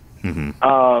consistent. Mm-hmm.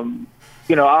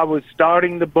 I was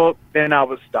starting the book, then I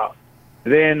would stop.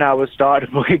 Then I would start the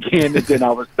book again, and then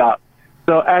I would stop.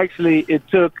 So actually, it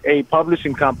took a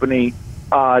publishing company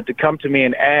to come to me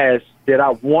and ask, did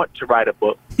I want to write a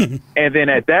book? And then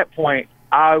at that point,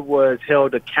 I was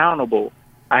held accountable.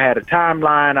 I had a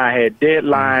timeline, I had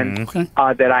deadlines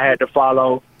that I had to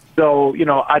follow. So,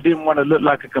 I didn't want to look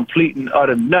like a complete and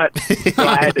utter nut. So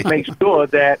I had to make sure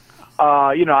that,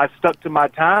 I stuck to my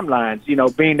timelines,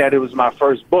 being that it was my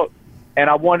first book. And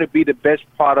I wanted to be the best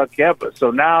product ever.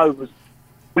 So now it was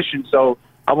pushing. So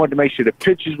I wanted to make sure the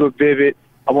pictures were vivid.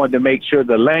 I wanted to make sure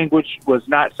the language was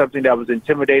not something that was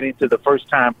intimidating to the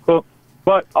first-time cook.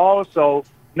 but also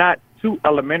not too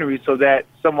elementary so that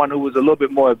someone who was a little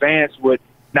bit more advanced would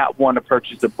not want to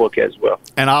purchase the book as well.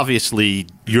 And obviously,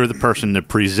 you're the person to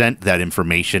present that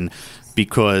information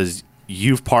because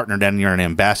you've partnered and you're an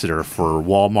ambassador for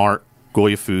Walmart,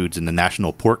 Goya Foods, and the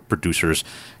National Pork Producers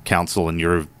Council, and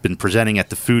you've been presenting at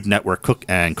the Food Network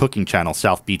Cooking Channel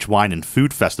South Beach Wine and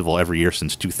Food Festival every year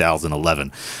since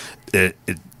 2011.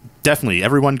 Definitely,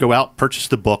 everyone go out, purchase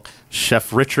the book.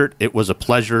 Chef Richard, it was a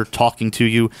pleasure talking to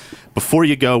you. Before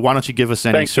you go, why don't you give us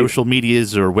any social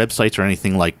medias or websites or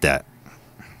anything like that?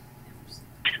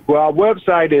 Well, our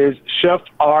website is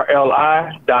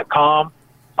chefrli.com.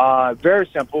 Very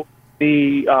simple.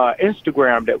 The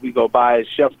Instagram that we go by is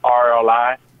Chef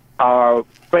RLI. Our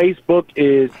Facebook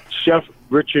is Chef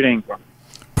Richard Ingram.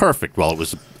 Perfect. Well, it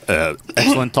was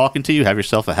excellent talking to you. Have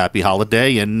yourself a happy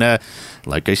holiday. And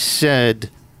like I said,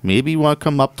 maybe you want to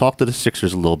come up, talk to the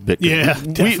Sixers a little bit. Yeah,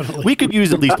 definitely. We could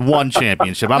use at least one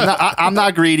championship. I'm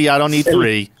not greedy. I don't need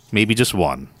 3. Maybe just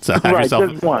 1. So have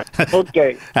yourself, just 1.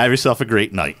 Okay. Have yourself a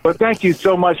great night. Well, thank you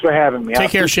so much for having me.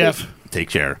 Take care, Chef. Take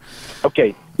care.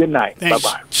 Okay. Good night. Thanks.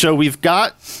 Bye-bye. So we've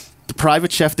got the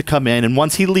private chef to come in, and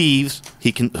once he leaves,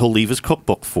 he'll leave his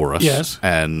cookbook for us. Yes.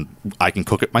 And I can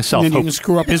cook it myself. And then you can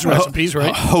screw up his recipes,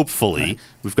 right? Hopefully. Right.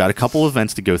 We've got a couple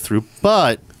events to go through,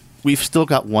 but we've still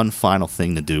got one final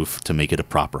thing to do to make it a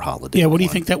proper holiday. Yeah, what do you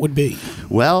think that would be?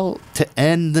 Well, to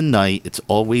end the night, it's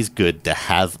always good to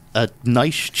have a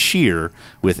nice cheer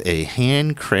with a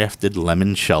handcrafted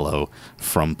limoncello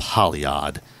from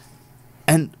Polyod.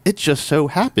 And it just so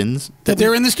happens that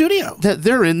they're in the studio.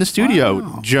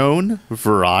 Wow. Joan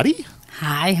Verratti.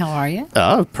 Hi, how are you?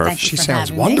 Oh, perfect. She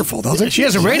sounds wonderful, doesn't she? She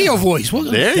has a radio voice. Well,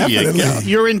 there you go.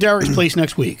 You're in Derek's place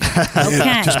next week.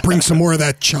 Okay. Just bring some more of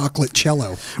that chocolate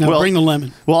cello. No, bring the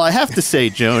lemon. Well, I have to say,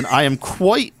 Joan, I am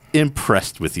quite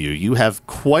impressed with you. You have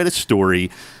quite a story.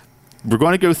 We're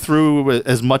going to go through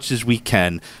as much as we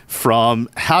can from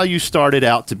how you started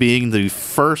out to being the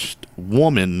first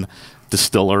woman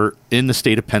distiller in the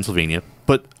state of Pennsylvania.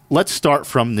 But let's start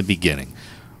from the beginning.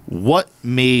 What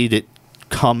made it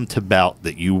come to about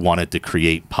that you wanted to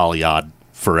create Polyod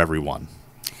for everyone?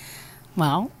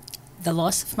 Well, the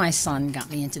loss of my son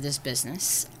got me into this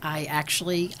business. I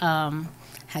actually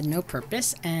had no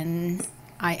purpose, and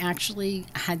I actually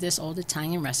had this old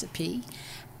Italian recipe,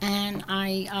 and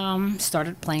I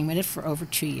started playing with it for over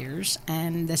 2 years,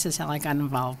 and this is how I got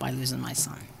involved by losing my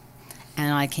son.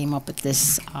 And I came up with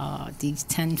these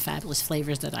 10 fabulous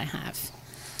flavors that I have.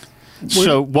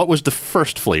 So what was the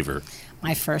first flavor?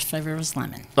 My first flavor was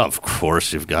lemon. Of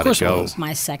course, you've got to go.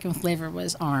 My second flavor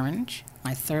was orange.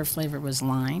 My third flavor was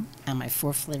lime. And my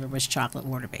fourth flavor was chocolate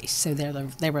water-based. So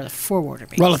they were the 4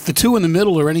 water-based. Well, if the 2 in the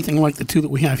middle are anything like the 2 that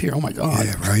we have here, oh, my God.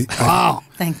 Yeah, right. Wow.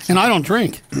 Thank you. And I don't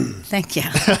drink. Thank you.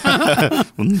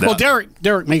 Well,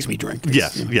 Derek makes me drink.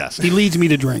 Yes. He leads me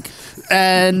to drink.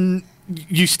 And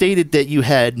you stated that you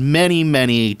had many,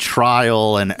 many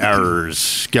trial and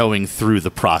errors going through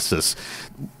the process.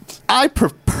 I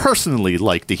personally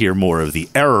like to hear more of the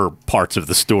error parts of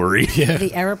the story. Yeah.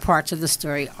 The error parts of the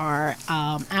story are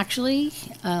actually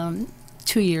 2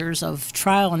 years of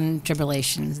trial and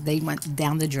tribulations. They went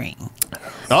down the drain.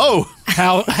 Oh,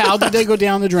 how did they go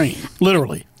down the drain?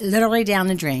 Literally down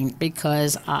the drain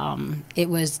because it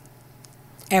was.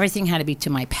 Everything had to be to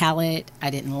my palate. I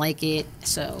didn't like it.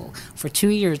 So for 2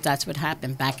 years, that's what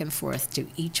happened, back and forth to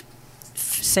each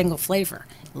single flavor,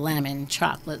 lemon,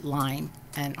 chocolate, lime,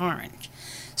 and orange.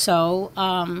 So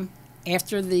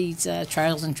after these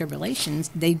trials and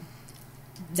tribulations, they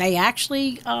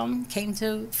actually came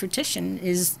to fruition.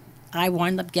 Is I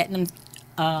wound up getting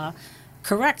them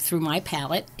correct through my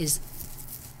palate,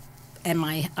 and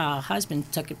my husband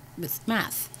took it with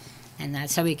math. And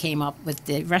that's how we came up with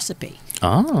the recipe.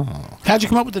 Oh. How'd you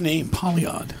come up with the name,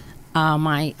 Polyod?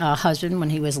 My husband,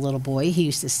 when he was a little boy, he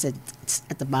used to sit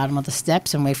at the bottom of the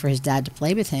steps and wait for his dad to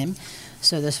play with him.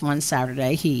 So this one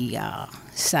Saturday, he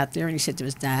sat there and he said to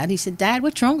his dad, "Dad,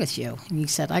 what's wrong with you?" And he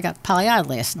said, "I got Polyod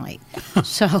last night."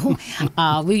 So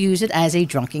we use it as a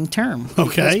drunken term. Okay.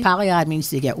 Because Polyod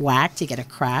means to get whacked, to get a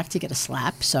crack, to get a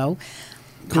slap. So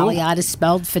Cool. Polyod is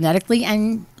spelled phonetically,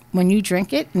 and when you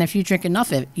drink it, and if you drink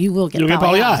enough of it, you will get You'll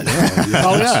Polyod.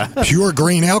 Polyod. Pure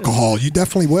grain alcohol. You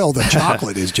definitely will. The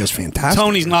chocolate is just fantastic.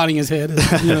 Tony's nodding his head.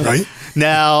 Right?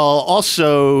 Now,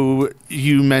 also,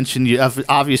 you mentioned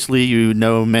obviously you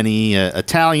know many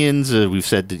Italians. We've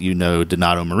said that you know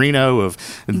Donato Marino of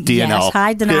DNL. Yes,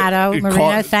 hi Donato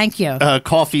Marino. Thank you.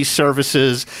 Coffee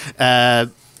services.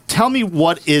 Tell me,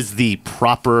 what is the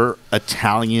proper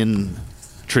Italian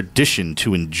tradition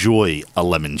to enjoy a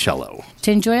limoncello?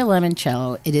 To enjoy a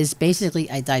limoncello, it is basically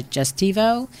a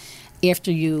digestivo,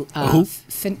 after you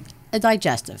a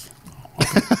digestive.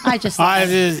 I just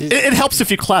it helps if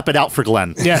you clap it out for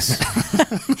Glenn. Yes.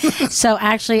 So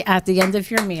actually, at the end of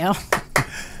your meal,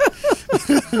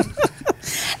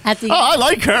 I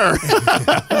like her.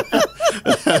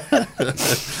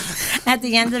 At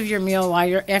the end of your meal, while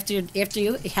you're after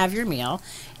you have your meal,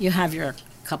 you have your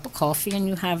cup of coffee and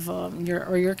you have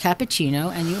your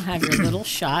cappuccino and you have your little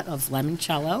shot of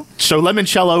limoncello. So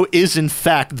limoncello is in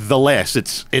fact the last.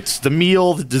 It's the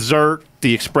meal, the dessert,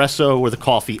 the espresso, or the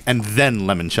coffee, and then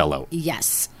limoncello.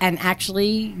 Yes, and actually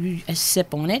you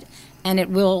sip on it, and it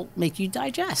will make you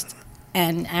digest.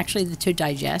 And actually, to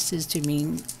digest is to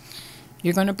mean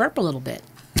you're going to burp a little bit.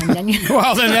 And then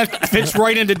well, then that fits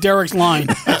right into Derek's line.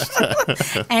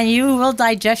 And you will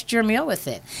digest your meal with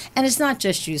it. And it's not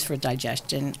just used for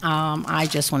digestion. I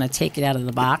just want to take it out of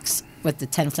the box with the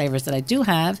 10 flavors that I do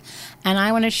have. And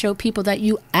I want to show people that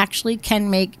you actually can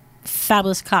make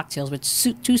fabulous cocktails with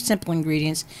 2 simple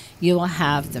ingredients. You will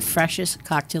have the freshest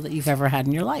cocktail that you've ever had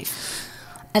in your life.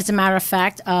 As a matter of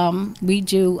fact, we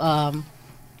do...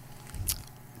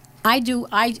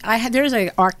 there's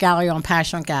an art gallery on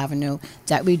Passyunk Avenue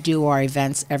that we do our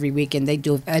events every week, and they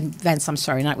do events,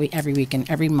 every weekend,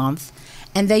 every month.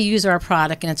 And they use our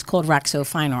product, and it's called Raxo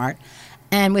Fine Art.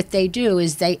 And what they do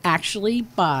is they actually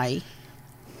buy,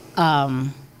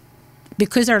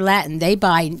 because they're Latin, they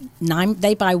buy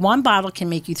 1 bottle can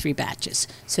make you 3 batches.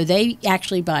 So they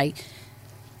actually buy,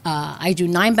 I do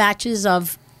 9 batches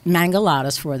of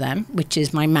Mangoladas for them, which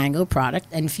is my mango product.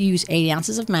 And if you use 8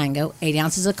 ounces of mango, 8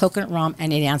 ounces of coconut rum,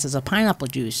 and 8 ounces of pineapple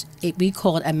juice, we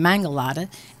call it a Mangolada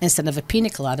instead of a pina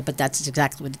colada, but that's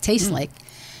exactly what it tastes like.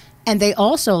 And they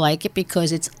also like it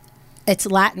because it's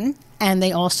Latin, and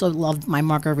they also love my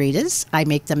margaritas. I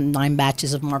make them 9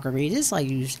 batches of margaritas. I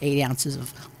use 8 ounces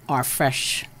of our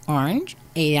fresh orange,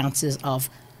 8 ounces of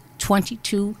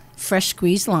 22 fresh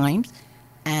squeezed limes,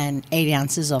 and 8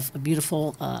 ounces of a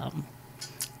beautiful...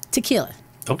 tequila.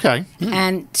 Okay.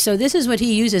 And so this is what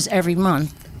he uses every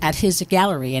month at his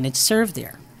gallery, and it's served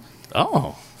there.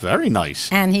 Oh, very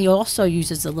nice. And he also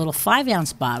uses the little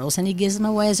 5-ounce bottles, and he gives them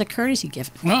away as a courtesy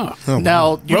gift. Oh.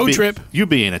 Now, Road trip. You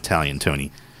being Italian,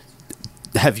 Tony,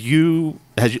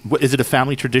 is it a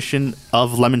family tradition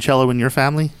of limoncello in your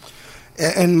family?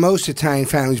 And most Italian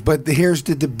families, but here's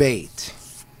the debate.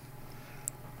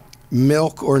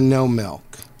 Milk or no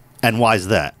milk? And why is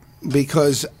that?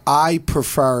 Because I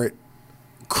prefer it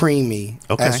creamy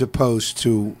as opposed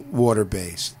to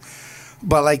water-based.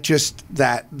 But like just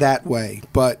that way.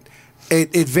 But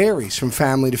it varies from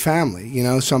family to family. You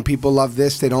know, some people love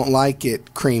this. They don't like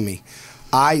it creamy.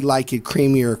 I like it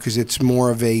creamier because it's more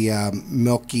of a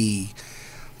milky,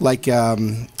 like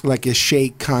a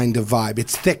shake kind of vibe.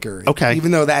 It's thicker. Okay.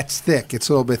 Even though that's thick, it's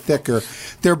a little bit thicker.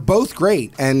 They're both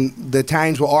great, and the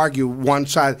Italians will argue one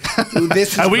side.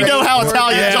 This is and we great, know how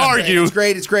Italians argue. It's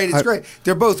great. It's great. It's great.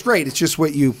 They're both great. It's just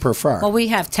what you prefer. Well, we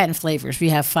have 10 flavors. We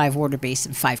have 5 water-based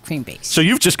and 5 cream-based. So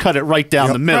you've just cut it right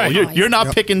down the middle. Right. You're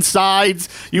not picking sides.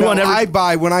 I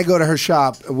buy when I go to her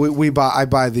shop. I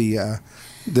buy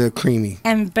the creamy.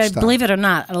 And believe it or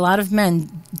not, a lot of men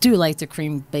do like the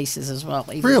cream bases as well.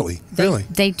 Really?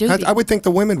 They do. I would think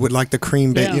the women would like the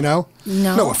cream bit, you know?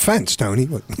 No. No offense, Tony.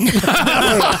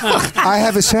 I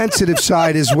have a sensitive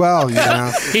side as well, you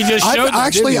know. He just showed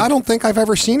I don't think I've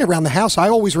ever seen it around the house. I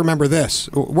always remember this.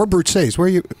 We're Bruzzese. Where are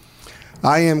you?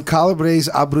 I am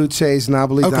Calabrese, Abruzzese,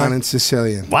 Napolitan, and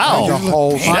Sicilian. Wow. The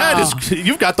whole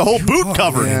You've got the whole boot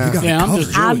covered.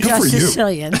 I'm just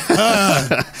Sicilian. All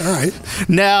right.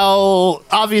 Now,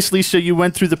 obviously, so you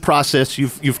went through the process.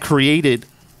 You've created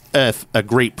a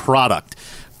great product,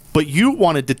 but you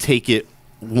wanted to take it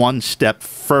one step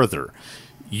further.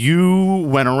 You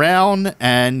went around,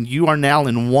 and you are now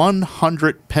in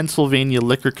 100 Pennsylvania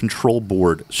Liquor Control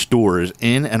Board stores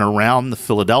in and around the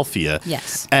Philadelphia.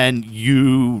 Yes. And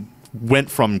you went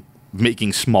from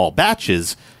making small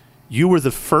batches. You were the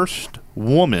first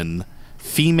woman,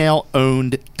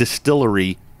 female-owned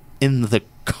distillery in the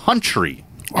country.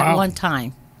 At one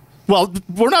time. Well,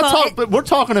 we're not talking, but we're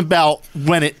talking about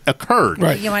when it occurred,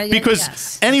 Right.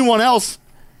 Because anyone else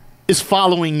is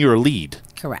following your lead.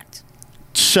 Correct.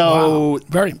 So,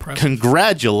 very impressive.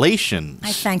 Congratulations.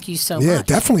 I thank you so much. Yeah,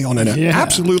 definitely on an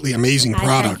absolutely amazing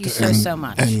product. I thank you so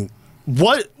much. And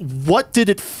what did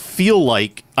it feel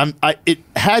like? It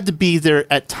had to be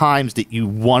there at times that you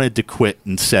wanted to quit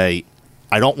and say,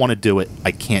 I don't want to do it.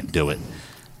 I can't do it.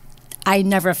 I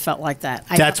never felt like that.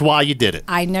 That's why you did it.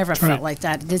 I never felt like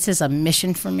that. This is a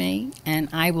mission for me, and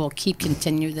I will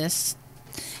continue this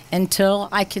until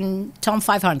I'm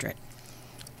 500.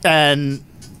 And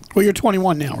well, you're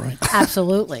 21 now, right?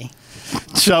 Absolutely.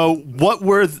 So, what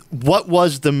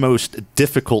was the most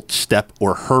difficult step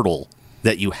or hurdle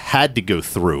that you had to go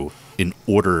through in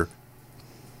order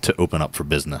to open up for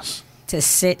business? To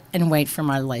sit and wait for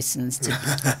my license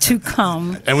to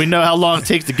come. And we know how long it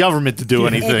takes the government to do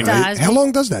anything. It does. How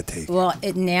long does that take? Well,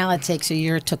 now it takes a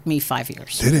year. It took me 5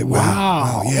 years. Did it?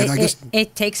 Wow. Yeah, I guess.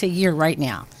 It takes a year right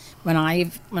now. When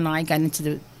I got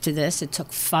into this, it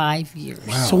took 5 years.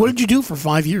 Wow. So what did you do for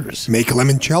 5 years? Make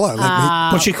limoncello.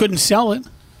 But you couldn't sell it.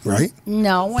 Right?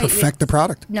 No. Perfect the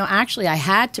product. No, actually, I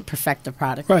had to perfect the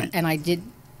product. Right. And I did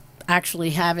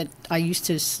actually have it. I used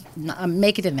to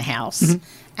make it in the house. Mhm.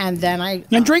 And then I...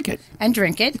 And drink it. And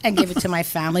drink it and give it to my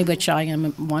family, which I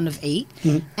am one of 8.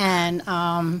 Mhm.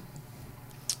 And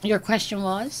your question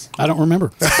was? I don't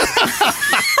remember.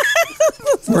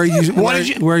 Where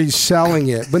are you selling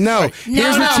it? But no,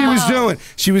 here's what she was doing.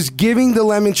 She was giving the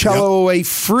limoncello away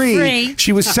free.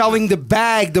 She was selling the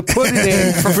bag to put it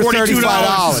in for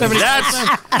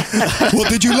 $35. Well,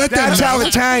 did you let them That's know? how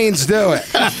Italians do it.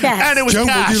 And it was Joe,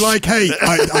 cash. were you like, hey,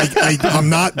 I'm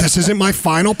not, this isn't my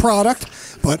final product,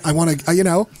 but I want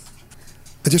to,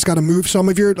 I just got to move some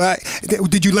of your.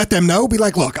 Did you let them know? Be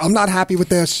like, look, I'm not happy with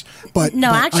this, but, No,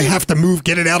 but actually- I have to move,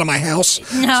 get it out of my house.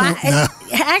 No, So,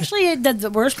 actually, the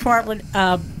worst part, what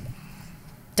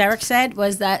Derek said,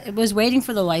 was that it was waiting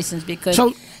for the license because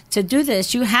to do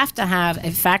this, you have to have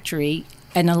a factory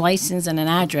and a license and an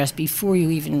address before you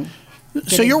even.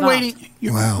 So you're involved.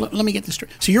 waiting. Let me get this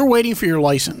straight. So you're waiting for your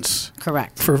license.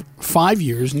 Correct. For 5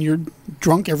 years, and you're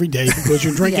drunk every day because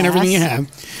you're drinking everything you Yes. have.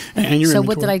 And your So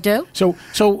what did inventory. I do?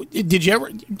 So did you ever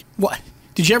what?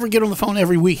 Did you ever get on the phone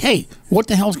every week? Hey, what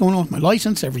the hell's going on with my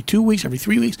license? Every 2 weeks, every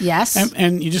 3 weeks? Yes.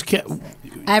 And you just kept. And you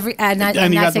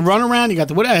got the runaround. You got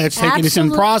the whatever. It's taking this in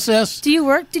Absolute- process. Do you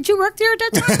work? Did you work there at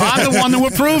that time? I'm the one who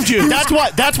approved you. That's why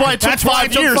it took That's why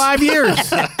it 5 took years. 5 years.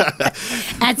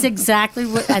 That's exactly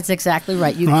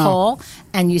right. You Wow. call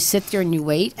and you sit there and you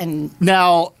wait and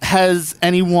Now, has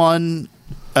anyone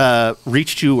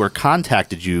reached you or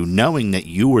contacted you knowing that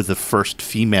you were the first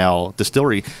female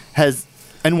distillery? Has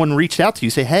anyone reached out to you,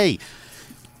 say, hey,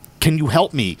 can you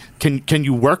help me? Can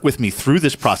you work with me through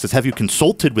this process? Have you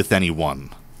consulted with anyone?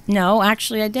 No,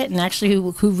 actually, I didn't. Actually,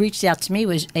 who reached out to me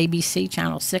was ABC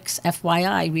Channel 6,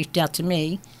 FYI, reached out to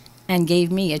me and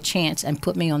gave me a chance and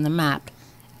put me on the map.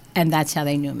 And that's how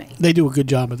they knew me. They do a good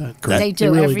job of that. They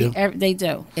do. They really do. They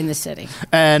do in the city.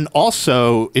 And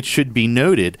also, it should be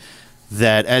noted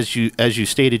that as you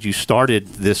stated, you started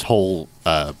this whole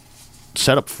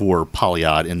setup for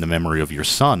Polyod in the memory of your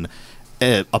son.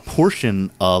 A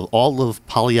portion of all of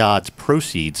Polyod's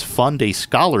proceeds fund a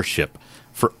scholarship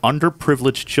for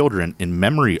underprivileged children in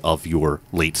memory of your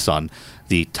late son,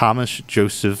 the Thomas J.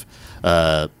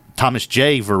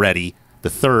 Veretti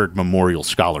III Memorial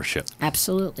Scholarship.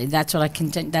 Absolutely. That's what I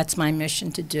continue. That's my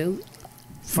mission to do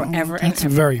forever. That's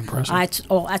and ever. very impressive.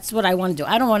 That's what I want to do.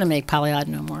 I don't want to make Polyod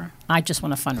no more. I just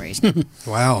want to fundraise.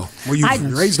 Wow. Well,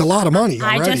 you've raised a lot of money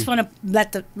already. I just want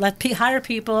to hire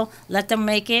people, let them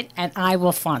make it, and I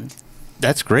will fund.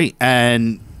 That's great.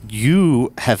 And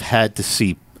you have had to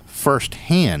see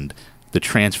firsthand the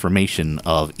transformation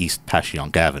of East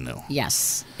Passyunk Avenue.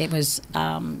 Yes, it was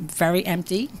very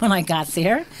empty when I got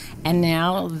there, and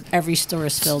now every store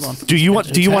is filled on. Do you want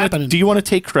to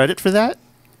take credit for that?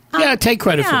 Yeah, take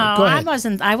credit for it. Go ahead.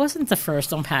 I wasn't the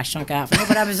first on Passyunk Avenue,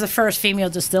 but I was the first female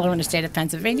distiller in the state of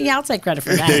Pennsylvania. I'll take credit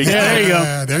for that. There you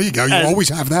go. There you go. You always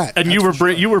have that. And you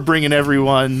were bringing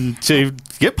everyone to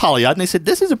get Polyod, and they said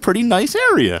this is a pretty nice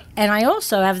area. And I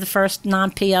also have the first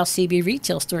non-PLCB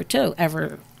retail store too,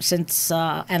 ever since.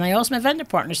 And I also am a vendor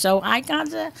partner, so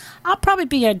I'll probably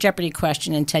be a Jeopardy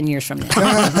question in 10 years from now.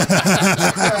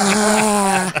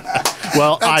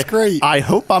 Well, I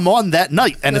hope I'm on that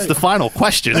night, and it's the final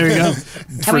question. There you go.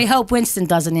 And we hope Winston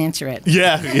doesn't answer it.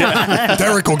 Yeah.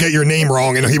 Derek will get your name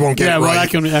wrong, and he won't get it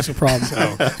right. That's a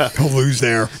problem. He'll lose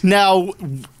there. Now,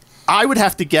 I would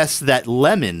have to guess that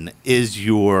Lemon is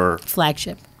your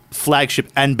flagship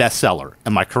and bestseller.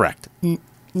 Am I correct?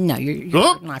 No,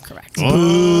 you're not correct.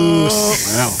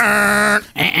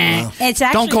 It's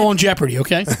actually Don't go on Jeopardy,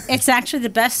 okay? It's actually the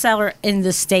bestseller in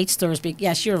the state stores.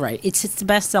 Yes, you're right. It's the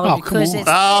bestseller because it's.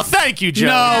 Oh, thank you, Joe.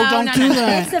 No, don't do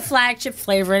that. It's the flagship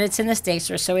flavor, and it's in the state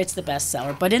store, so it's the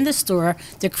bestseller. But in the store,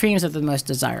 the creams are the most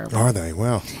desirable. Are they?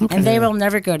 Wow. And they will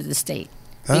never go to the state.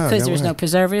 Because there's no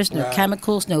preservatives, no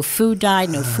chemicals, no food dye,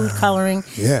 no food coloring.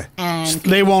 Yeah. And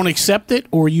they won't accept it,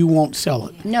 or you won't sell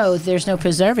it. no, there's no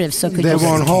preservatives. So could They you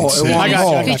won't hold. It won't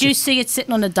hold. Could you see it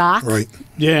sitting on the dock Right.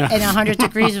 Yeah. in 100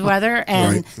 degrees of weather,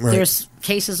 and Right. there's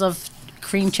cases of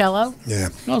cream cello. Yeah.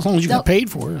 Well, as long as you They'll- get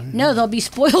paid for it. No, they'll be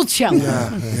spoiled cello.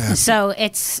 Yeah. So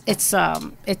it's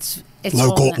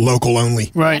Local, all- local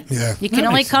only. Right. Yeah. You can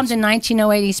only come to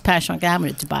 1908 East Passyunk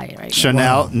Avenue to buy it, right? So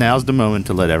now. now's the moment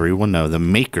to let everyone know the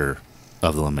maker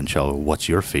of the limoncello. What's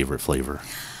your favorite flavor?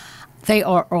 They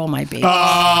are all my babies.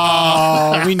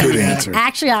 Oh, we knew Good that. answer.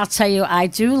 Actually, I'll tell you, I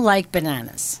do like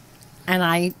bananas, and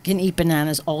I can eat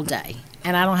bananas all day,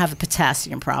 and I don't have a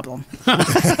potassium problem.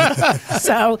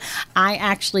 So I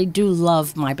actually do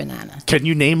love my banana. Can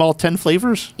you name all 10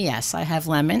 flavors? Yes, I have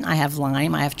lemon, I have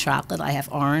lime, I have chocolate, I have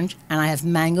orange, and I have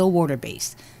mango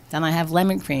water-based. Then I have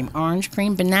lemon cream, orange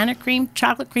cream, banana cream,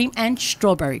 chocolate cream, and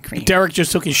strawberry cream. Derek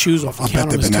just took his shoes off. I bet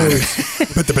the banana.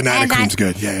 But the banana And cream's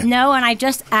good. Yeah. No, and I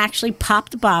just actually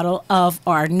popped a bottle of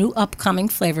our new upcoming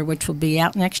flavor, which will be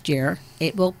out next year.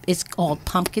 It's called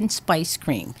pumpkin spice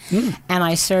cream, and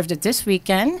I served it this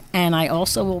weekend. And I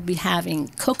also will be having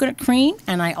coconut cream,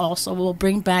 and I also will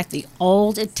bring back the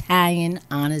old Italian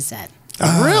Anisette.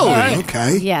 Really?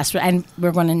 Okay. Yes, and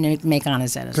we're going to make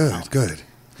Anisette as well. Good.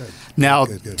 Now,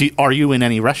 are you in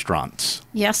any restaurants?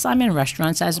 Yes, I'm in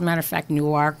restaurants. As a matter of fact,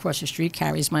 Noir across the street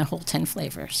carries my whole 10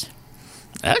 flavors.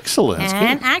 Excellent.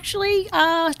 And actually,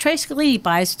 Trace Scalini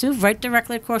buys too, right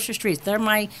directly across the street. They're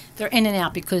in and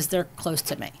out because they're close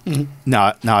to me.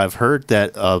 Now I've heard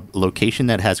that a location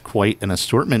that has quite an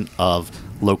assortment of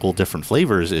local different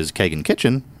flavors is Kagan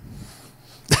Kitchen.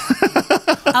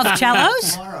 Of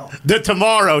cellos?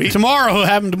 Tomorrow. Tomorrow, he'll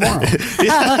have them tomorrow.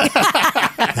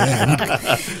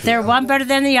 They're one better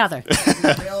than the other.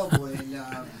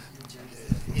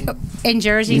 In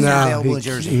Jersey? No,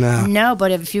 no. No,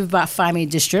 but if you find me a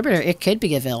distributor, it could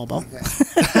be available.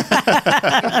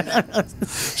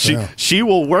 She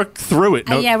will work through it.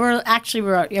 Yeah, we're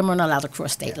not allowed to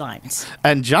cross state lines.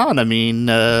 And John, I mean,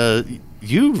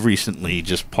 you recently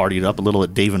just partied up a little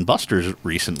at Dave & Buster's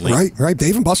recently. Right.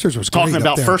 Dave & Buster's was Talking great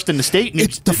about up there. first in the state.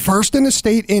 It's the first in the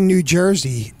state in New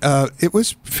Jersey. It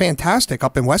was fantastic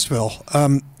up in Westville.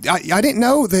 I didn't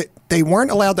know that they weren't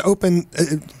allowed to open.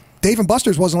 Dave &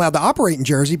 Buster's wasn't allowed to operate in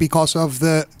Jersey because of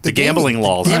the gambling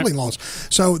laws. Gambling laws.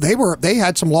 So they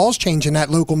had some laws change in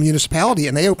that local municipality,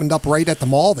 and they opened up right at the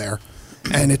mall there,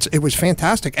 and it was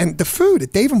fantastic. And the food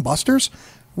at Dave & Buster's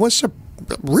was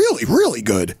really, really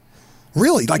good.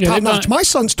 Really, like top notch. My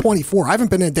son's 24. I haven't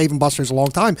been in Dave & Buster's a long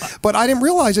time, but I didn't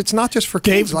realize it's not just for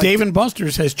kids. Dave &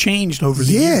 Buster's has changed over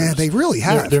the years. Yeah, they really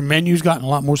have. Their menu's gotten a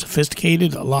lot more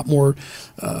sophisticated, a lot more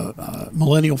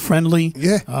millennial friendly.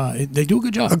 Yeah, they do a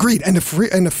good job. Agreed. And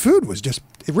the food was just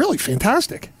really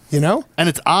fantastic. You know, and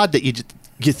it's odd that you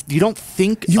don't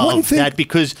think of that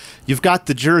because you've got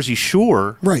the Jersey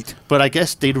Shore, right? But I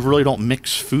guess they really don't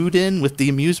mix food in with the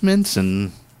amusements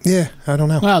and. Yeah, I don't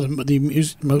know. Well,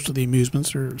 most of the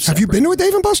amusements are separate. Have you been to a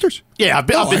Dave & Buster's? Yeah, I've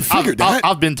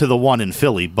been to the one in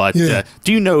Philly, but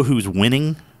do you know who's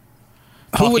winning?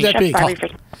 Who would that be?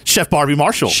 Chef Barbie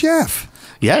Marshall. Chef.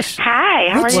 Yes. Hi,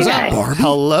 how are you guys? Barbie?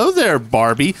 Hello there,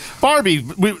 Barbie. Barbie,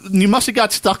 you must have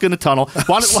got stuck in a tunnel.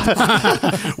 Why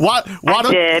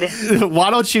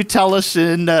don't you tell us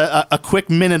in a quick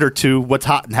minute or two what's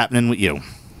hot and happening with you?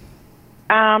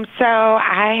 So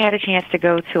I had a chance to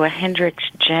go to a Hendrix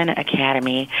Gin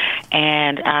Academy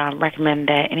and recommend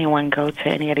that anyone go to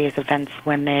any of these events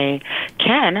when they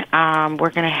can. We're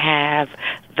going to have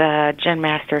the Gin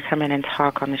Master come in and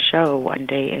talk on the show one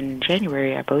day in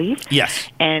January, I believe. Yes.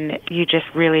 And you just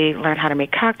really learn how to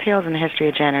make cocktails and the history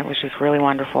of gin. It was just really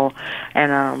wonderful.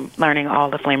 And learning all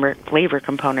the flavor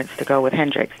components to go with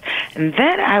Hendrix. And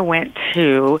then I went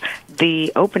to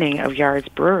the opening of Yard's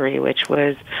Brewery, which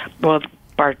was,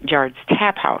 Yard's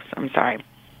Tap House, I'm sorry.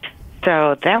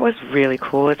 So that was really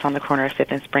cool. It's on the corner of 5th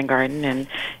and Spring Garden, and,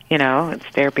 it's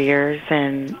their beers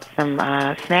and some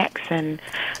snacks and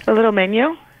a little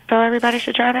menu. So everybody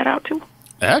should try that out, too.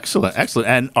 Excellent.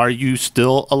 And are you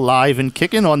still alive and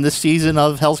kicking on this season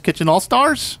of Hell's Kitchen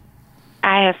All-Stars?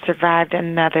 I have survived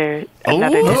another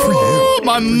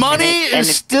my money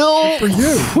is still for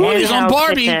you. Money's on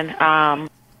Barbie.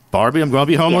 Barbie, I'm going to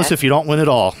be homeless if you don't win it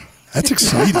all. That's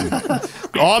exciting.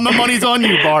 All my money's on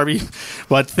you, Barbie.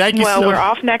 But thank you Well, we're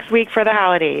off next week for the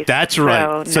holidays. That's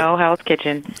right. So no Hell's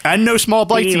Kitchen. And no small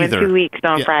bites See you either. in 2 weeks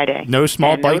on Friday. No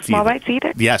small bites No small bites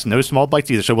either? Yes, no small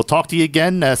bites either. So we'll talk to you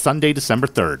again Sunday, December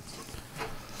 3rd.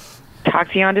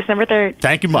 Talk to you on December 3rd.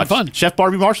 Thank you much. Fun. Chef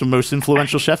Barbie Marshall, most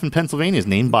influential chef in Pennsylvania, is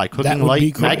named by Cooking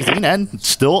Light magazine and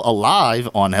still alive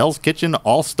on Hell's Kitchen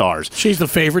All-Stars. She's the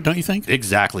favorite, don't you think?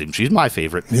 Exactly. She's my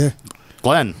favorite. Yeah.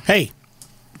 Glenn. Hey,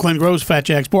 Glenn Gross, Fat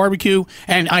Jack's Barbecue.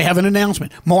 And I have an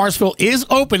announcement. Marsville is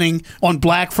opening on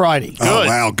Black Friday. Oh,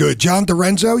 wow, good. John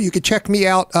Dorenzo, you can check me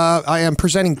out. I am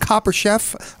presenting Copper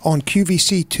Chef on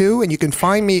QVC2, and you can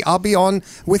find me. I'll be on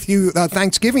with you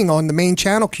Thanksgiving on the main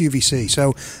channel, QVC.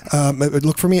 So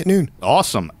look for me at noon.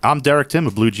 Awesome. I'm Derek Tim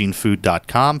of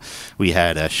BlueJeanFood.com. We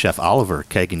had Chef Oliver,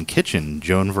 Kagan Kitchen,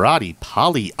 Joan Verratti,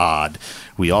 Polyod.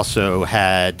 We also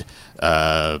had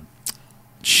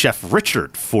Chef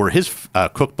Richard for his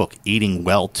cookbook, Eating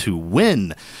Well to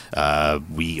Win.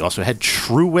 We also had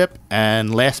True Whip.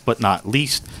 And last but not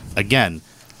least, again,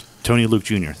 Tony Luke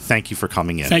Jr., thank you for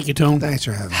coming in. Thank you, Tony. Thanks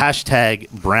for having me. Hashtag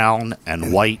brown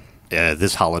and white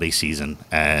this holiday season.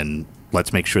 And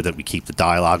let's make sure that we keep the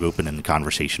dialogue open and the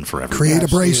conversation for everyone. Create a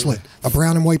bracelet, a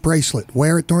brown and white bracelet.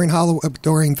 Wear it during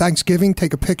Thanksgiving.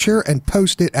 Take a picture and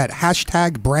post it at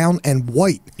hashtag brown and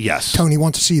white. Yes. Tony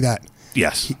wants to see that.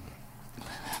 Yes.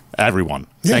 Everyone,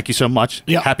 thank you so much.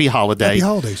 Yeah. Happy holiday. Happy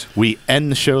holidays. We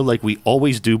end the show like we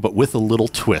always do, but with a little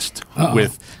twist.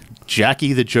 With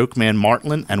Jackie the Joke Man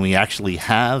Martlin, and we actually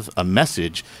have a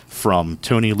message from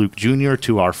Tony Luke Jr.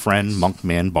 to our friend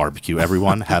Monkman Barbecue.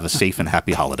 Everyone, have a safe and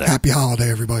happy holiday. Happy holiday,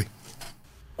 everybody.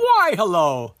 Why,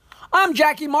 hello. I'm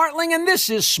Jackie Martling, and this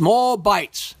is Small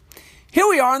Bites. Here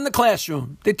we are in the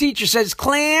classroom. The teacher says,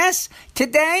 "Class,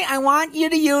 today I want you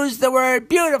to use the word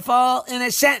beautiful in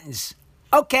a sentence."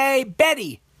 Okay,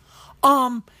 Betty.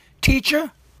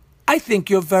 Teacher, I think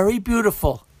you're very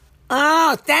beautiful.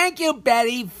 Oh, thank you,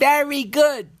 Betty. Very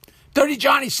good. Dirty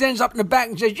Johnny stands up in the back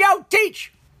and says, "Yo,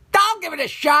 teach, I'll give it a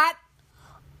shot."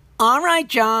 All right,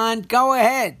 John, go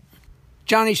ahead.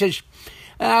 Johnny says,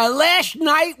 last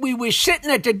night we were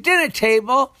sitting at the dinner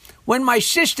table when my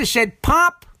sister said,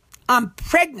 "Pop, I'm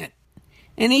pregnant."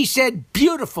 And he said,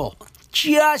 "Beautiful.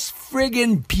 Just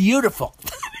friggin' beautiful."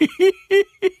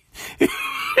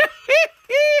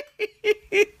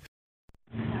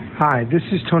 Hi, this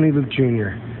is Tony Luke Jr.,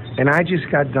 and I just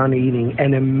got done eating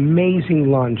an amazing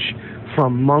lunch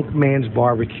from Monkman's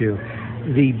Barbecue.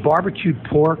 The barbecued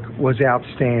pork was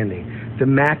outstanding. The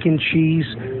mac and cheese,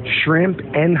 shrimp,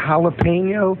 and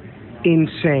jalapeno,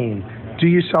 insane. Do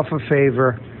yourself a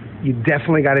favor. You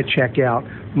definitely got to check out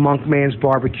Monkman's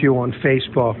Barbecue on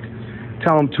Facebook.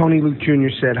 Tell them Tony Luke Jr.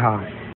 said hi.